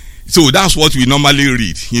 So that's what we normally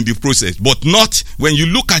read in the process. But not when you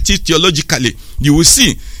look at it theologically, you will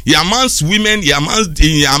see he amounts women, he amounts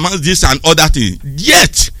this and other things.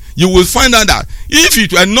 Yet you will find out that if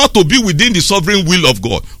it were not to be within the sovereign will of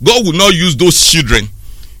God, God would not use those children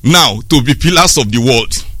now to be pillars of the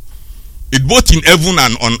world. It both in heaven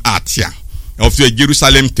and on earth here of the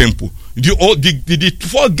Jerusalem temple. The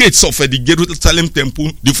four gates of the Jerusalem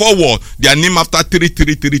temple, the four walls, they are named after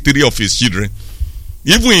three of his children.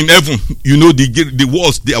 Even in heaven, the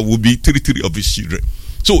walls there will be three of his children.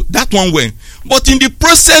 So that one went. But in the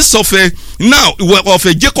process of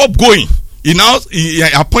Jacob going, he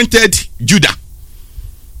appointed Judah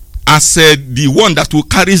as the one that will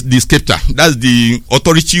carry the scepter. That's the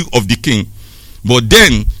authority of the king. But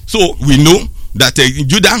then, so we know that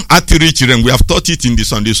Judah had 3 children. We have taught it in the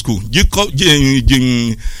Sunday school. Judah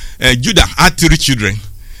had 3 children,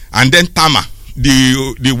 and then Tamar,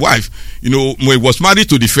 the wife, was married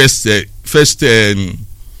to the first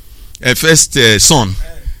son.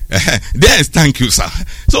 Then, thank you, sir.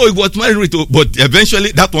 So he was married to, but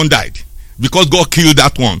eventually that one died because God killed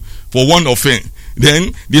that one for one offense.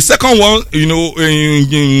 Then the second one,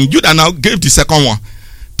 Judah now gave the second one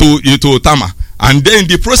to Tamar. And then in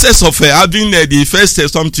the process of having the first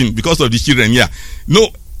something because of the children,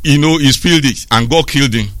 he spilled it and God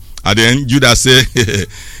killed him. And then Judah said,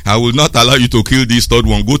 I will not allow you to kill this third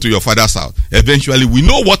one. Go to your father's house. Eventually, we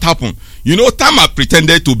know what happened. Tamar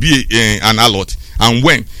pretended to be an harlot. And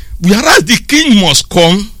when? Whereas the king must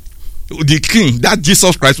come, the king, that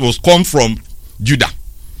Jesus Christ must come from Judah.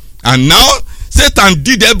 And now, Satan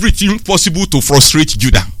did everything possible to frustrate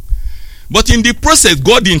Judah. But in the process,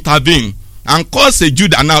 God intervened and caused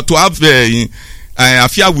Judah now to have an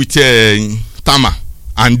affair with Tamar,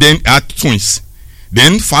 and then had twins.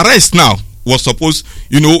 Then Pharez now was supposed,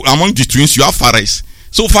 among the twins you have Pharez.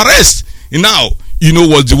 So Pharez now,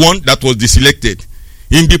 was the one that was deselected.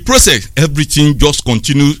 In the process, everything just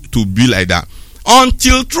continued to be like that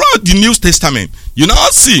until throughout the New Testament. You now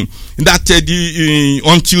see that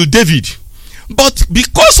until David, but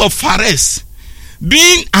because of Pharez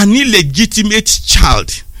being an illegitimate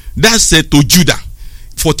child, that said to Judah,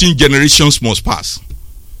 14 generations must pass.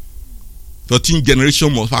 13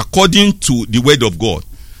 generations must pass according to the word of God.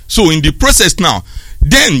 So in the process now,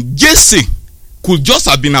 then Jesse could just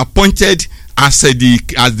have been appointed as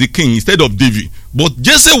the king instead of David. But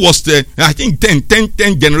Jesse was I think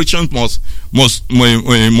 10 generations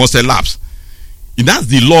must elapse. And that's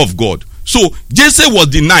the law of God. So Jesse was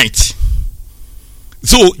the ninth.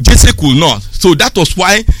 So Jesse could not. So that was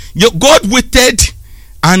why God waited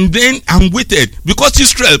and waited. Because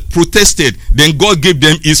Israel protested, then God gave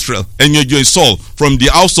them Israel and Saul from the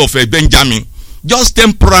house of Benjamin. Just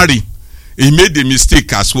temporary. He made a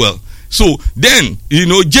mistake as well. So then,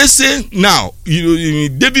 Jesse now,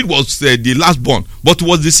 David was the last born, but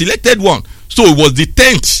was the selected one. So it was the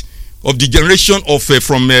 10th of the generation of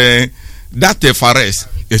from that Pharez.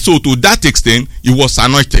 So to that extent, he was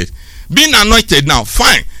anointed. Being anointed now,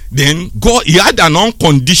 fine. Then God, he had an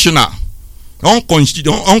unconditional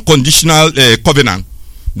covenant.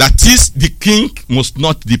 That is, the king must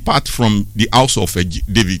not depart from the house of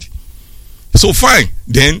David. So fine.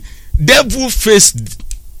 Then devil faced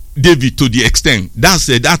David to the extent that's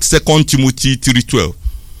that 2 Timothy 3:12.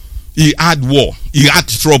 He had war, he had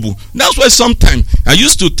trouble. That's why sometimes I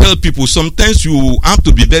used to tell people, sometimes you have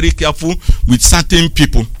to be very careful with certain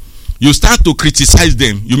people. You start to criticize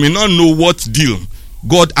them, you may not know what deal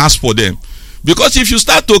God has for them. Because if you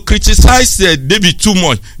start to criticize David too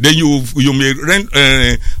much, then you may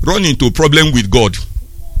run into a problem with God.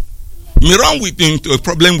 You may run into a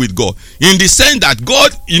problem with God in the sense that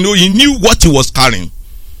God, he knew what he was carrying.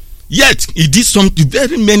 Yet he did something,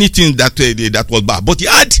 very many things that was bad, but he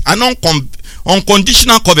had an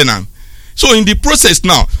unconditional covenant. So in the process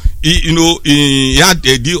now, he had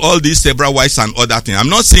all these several wives and other things. I'm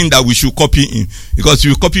not saying that we should copy him, because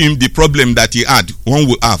if you copy him, the problem that he had, one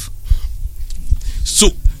will have. So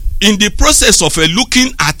in the process of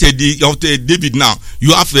looking at David now,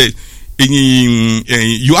 you have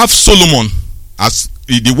Solomon as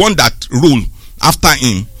the one that ruled after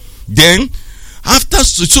him. Then after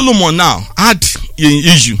Solomon now had an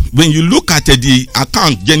issue, when you look at the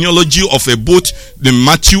account genealogy of both the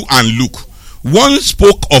Matthew and Luke, one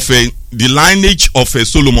spoke of the lineage of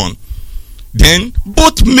Solomon. Then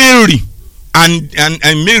both Mary and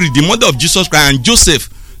Mary, the mother of Jesus Christ, and Joseph,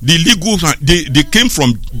 the legal, they came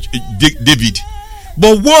from David.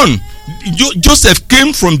 But one, Joseph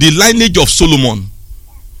came from the lineage of Solomon.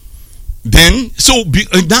 Then, for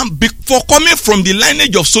coming from the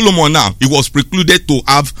lineage of Solomon now, he was precluded to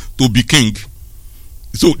be king.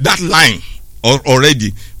 So that line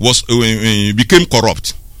already became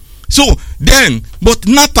corrupt. So then, but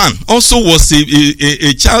Nathan also was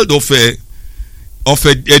a child of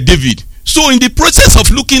David, So in the process of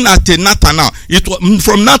looking at Nathan now, it was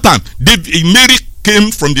from Nathan, Mary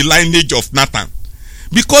came from the lineage of Nathan.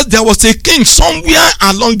 Because there was a king somewhere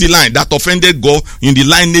along the line that offended God in the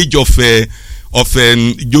lineage of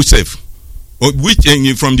Joseph, which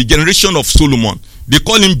from the generation of Solomon. They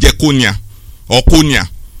call him Jeconiah or Konia.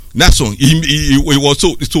 That's all. He was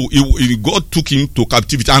so God took him to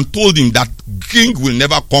captivity and told him that king will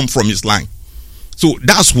never come from his line. So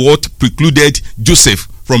that's what precluded Joseph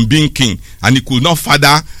from being king, and he could not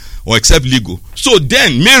father or accept legal. So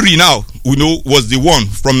then Mary now, was the one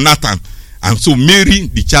from Nathan. And so Mary,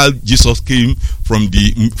 the child Jesus, came from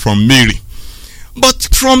Mary. But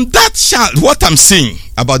from that child, what I'm saying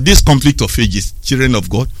about this conflict of ages, children of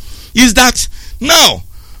God, is that now,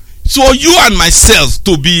 so you and myself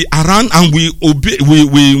to be around and we obey,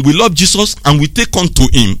 we love Jesus and we take on to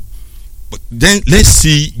him. But then let's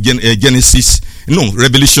see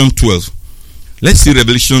Revelation 12. Let's see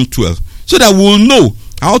Revelation 12, so that we'll know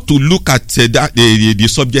how to look at the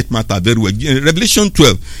subject matter very well. Revelation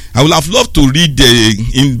 12. I would have loved to read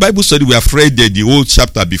in Bible study. We have read the whole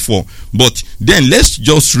chapter before, but then let's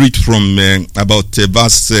just read from about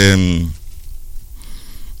verse.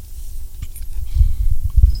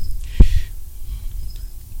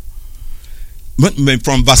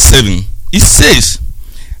 From verse 7, it says,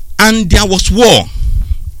 "And there was war."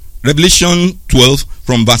 Revelation 12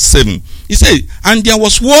 from verse 7. It says, "And there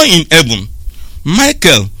was war in heaven.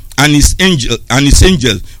 Michael and his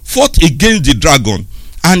angel fought against the dragon,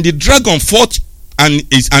 and the dragon fought and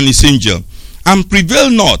his angel, and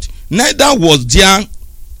prevailed not. Neither was there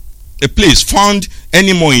a place found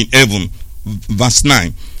any more in heaven." Verse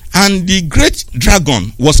 9. "And the great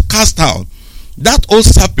dragon was cast out, that old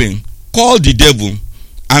serpent called the devil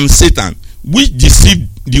and Satan, which deceived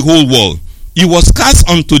the whole world. He was cast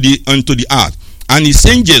unto the earth, and his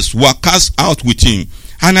angels were cast out with him.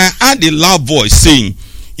 And I heard a loud voice saying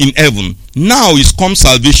in heaven, Now is come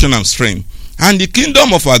salvation and strength, and the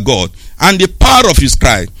kingdom of our God, and the power of his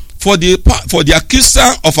Christ. For the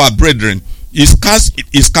accuser of our brethren is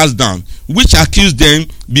cast down, which accused them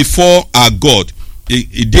before our God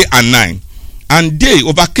day and night. And they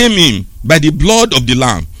overcame him by the blood of the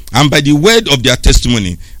Lamb, and by the word of their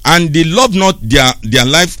testimony, and they loved not their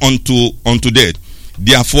life unto death.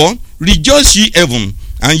 Therefore rejoice ye heaven,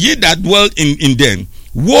 and ye that dwell in them.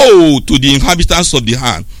 Woe to the inhabitants of the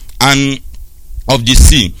earth and of the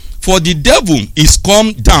sea, for the devil is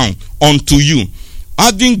come down unto you,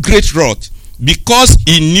 having great wrath, because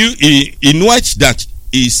he knoweth that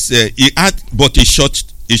he had but a short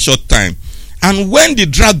time. And when the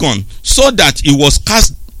dragon saw that he was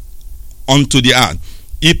cast unto the earth,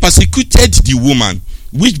 he persecuted the woman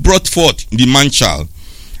which brought forth the man child.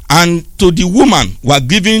 And to the woman were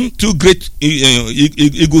given two great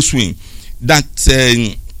eagle's wings, that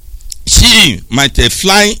she might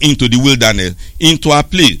fly into the wilderness, into a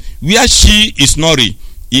place where she is nourished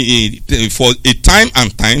for a time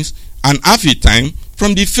and times, and half a time,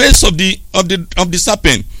 from the face of the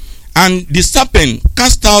serpent. And the serpent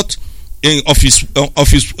cast out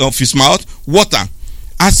of his mouth water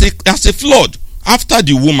as a flood after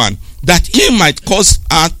the woman, that he might cause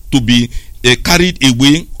her to be carried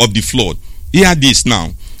away of the flood. Hear this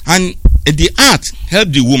now. And the earth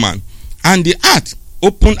helped the woman, and the earth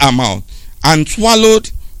opened her mouth and swallowed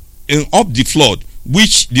up the flood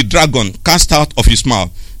which the dragon cast out of his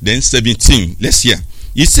mouth. Then 17, let's hear.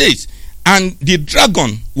 It says, and the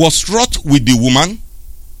dragon was wroth with the woman,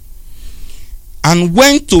 and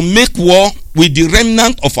went to make war with the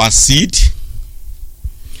remnant of her seed,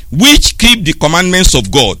 which keep the commandments of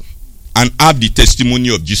God and have the testimony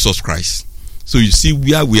of Jesus Christ. So you see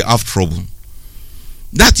where we have trouble.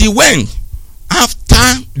 That he went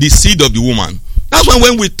after the seed of the woman. That's why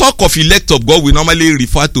when we talk of elect of God, we normally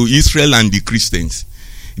refer to Israel and the Christians.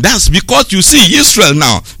 That's because you see Israel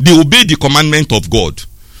now, they obey the commandment of God,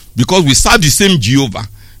 because we serve the same Jehovah.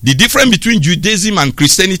 The difference between Judaism and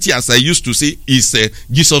Christianity, as I used to say, is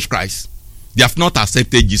Jesus Christ. They have not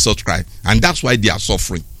accepted Jesus Christ, and that's why they are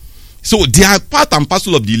suffering. So they are part and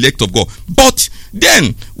parcel of the elect of God. But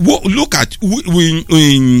then look at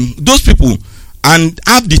those people and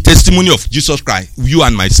have the testimony of Jesus Christ. You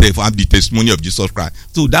and myself have the testimony of Jesus Christ.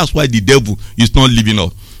 So that's why the devil is not living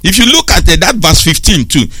up. If you look at that verse 15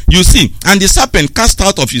 too, you see, and the serpent cast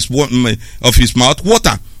out of his mouth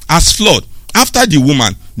water as flood after the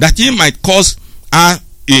woman, that he might cause her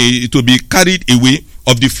to be carried away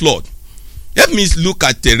of the flood. Let me look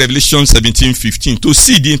at Revelation 17:15 to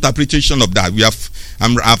see the interpretation of that.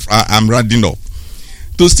 I'm reading up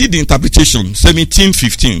to see the interpretation.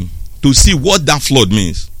 17:15 to see what that flood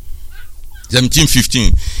means.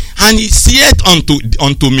 17:15, and he said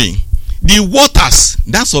unto me, The waters,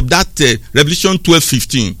 that's of that Revelation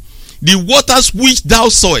 12:15. The waters which thou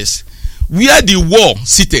sawest, where the war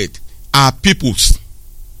seated, are peoples,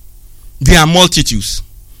 they are multitudes,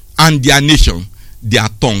 and their nation, their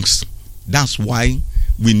tongues. That's why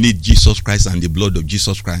we need Jesus Christ and the blood of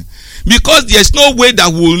Jesus Christ. Because there's no way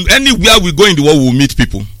that anywhere we go in the world, we'll meet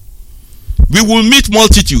people. We will meet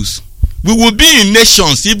multitudes. We will be in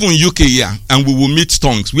nations, even UK here, and we will meet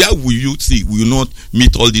tongues. Where will you see? We will not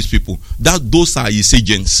meet all these people. Those are his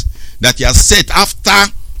agents that he has set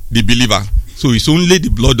after the believer. So it's only the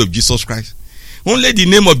blood of Jesus Christ, only the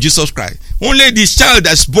name of Jesus Christ, only the child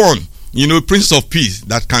that's born, Prince of Peace,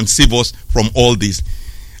 that can save us from all this.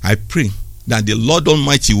 I pray that the Lord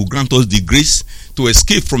Almighty will grant us the grace to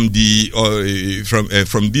escape from the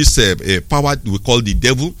from this power we call the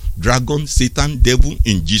devil, dragon, Satan, devil,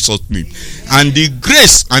 in Jesus' name, and the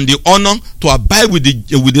grace and the honor to abide with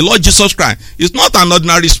the Lord Jesus Christ. It's not an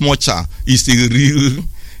ordinary small child. It's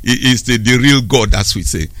the real God, as we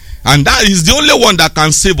say, and that is the only one that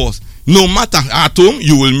can save us. No matter at home,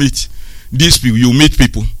 you will meet these people. You meet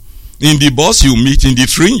people in the bus. You meet in the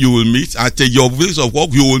train. You will meet at your place of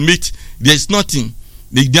work. You will meet. There's nothing.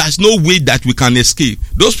 There's no way that we can escape.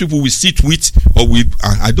 Those people we sit with or with.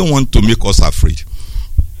 I don't want to make us afraid,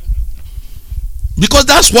 because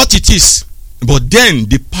that's what it is. But then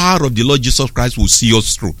the power of the Lord Jesus Christ will see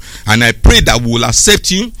us through. And I pray that we will accept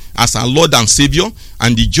him as our Lord and Savior,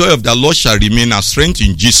 and the joy of the Lord shall remain our strength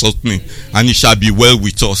in Jesus' name. And it shall be well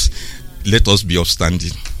with us. Let us be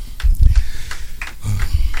upstanding.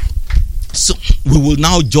 So we will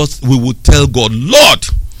now we will tell God, Lord,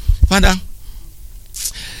 Father,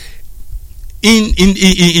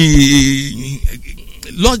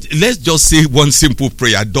 Lord, let's just say one simple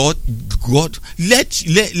prayer. God,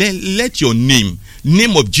 let your name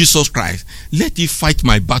of Jesus Christ, let it fight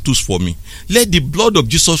my battles for me. Let the blood of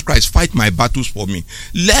Jesus Christ fight my battles for me.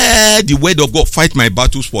 Let the word of God fight my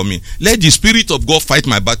battles for me. Let the spirit of God fight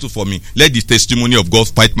my battles for me. Let the testimony of God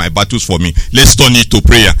fight my battles for me. Let's turn it to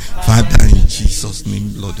prayer. Father, in Jesus'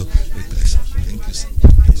 name, Lord, we bless you. Thank you, sir.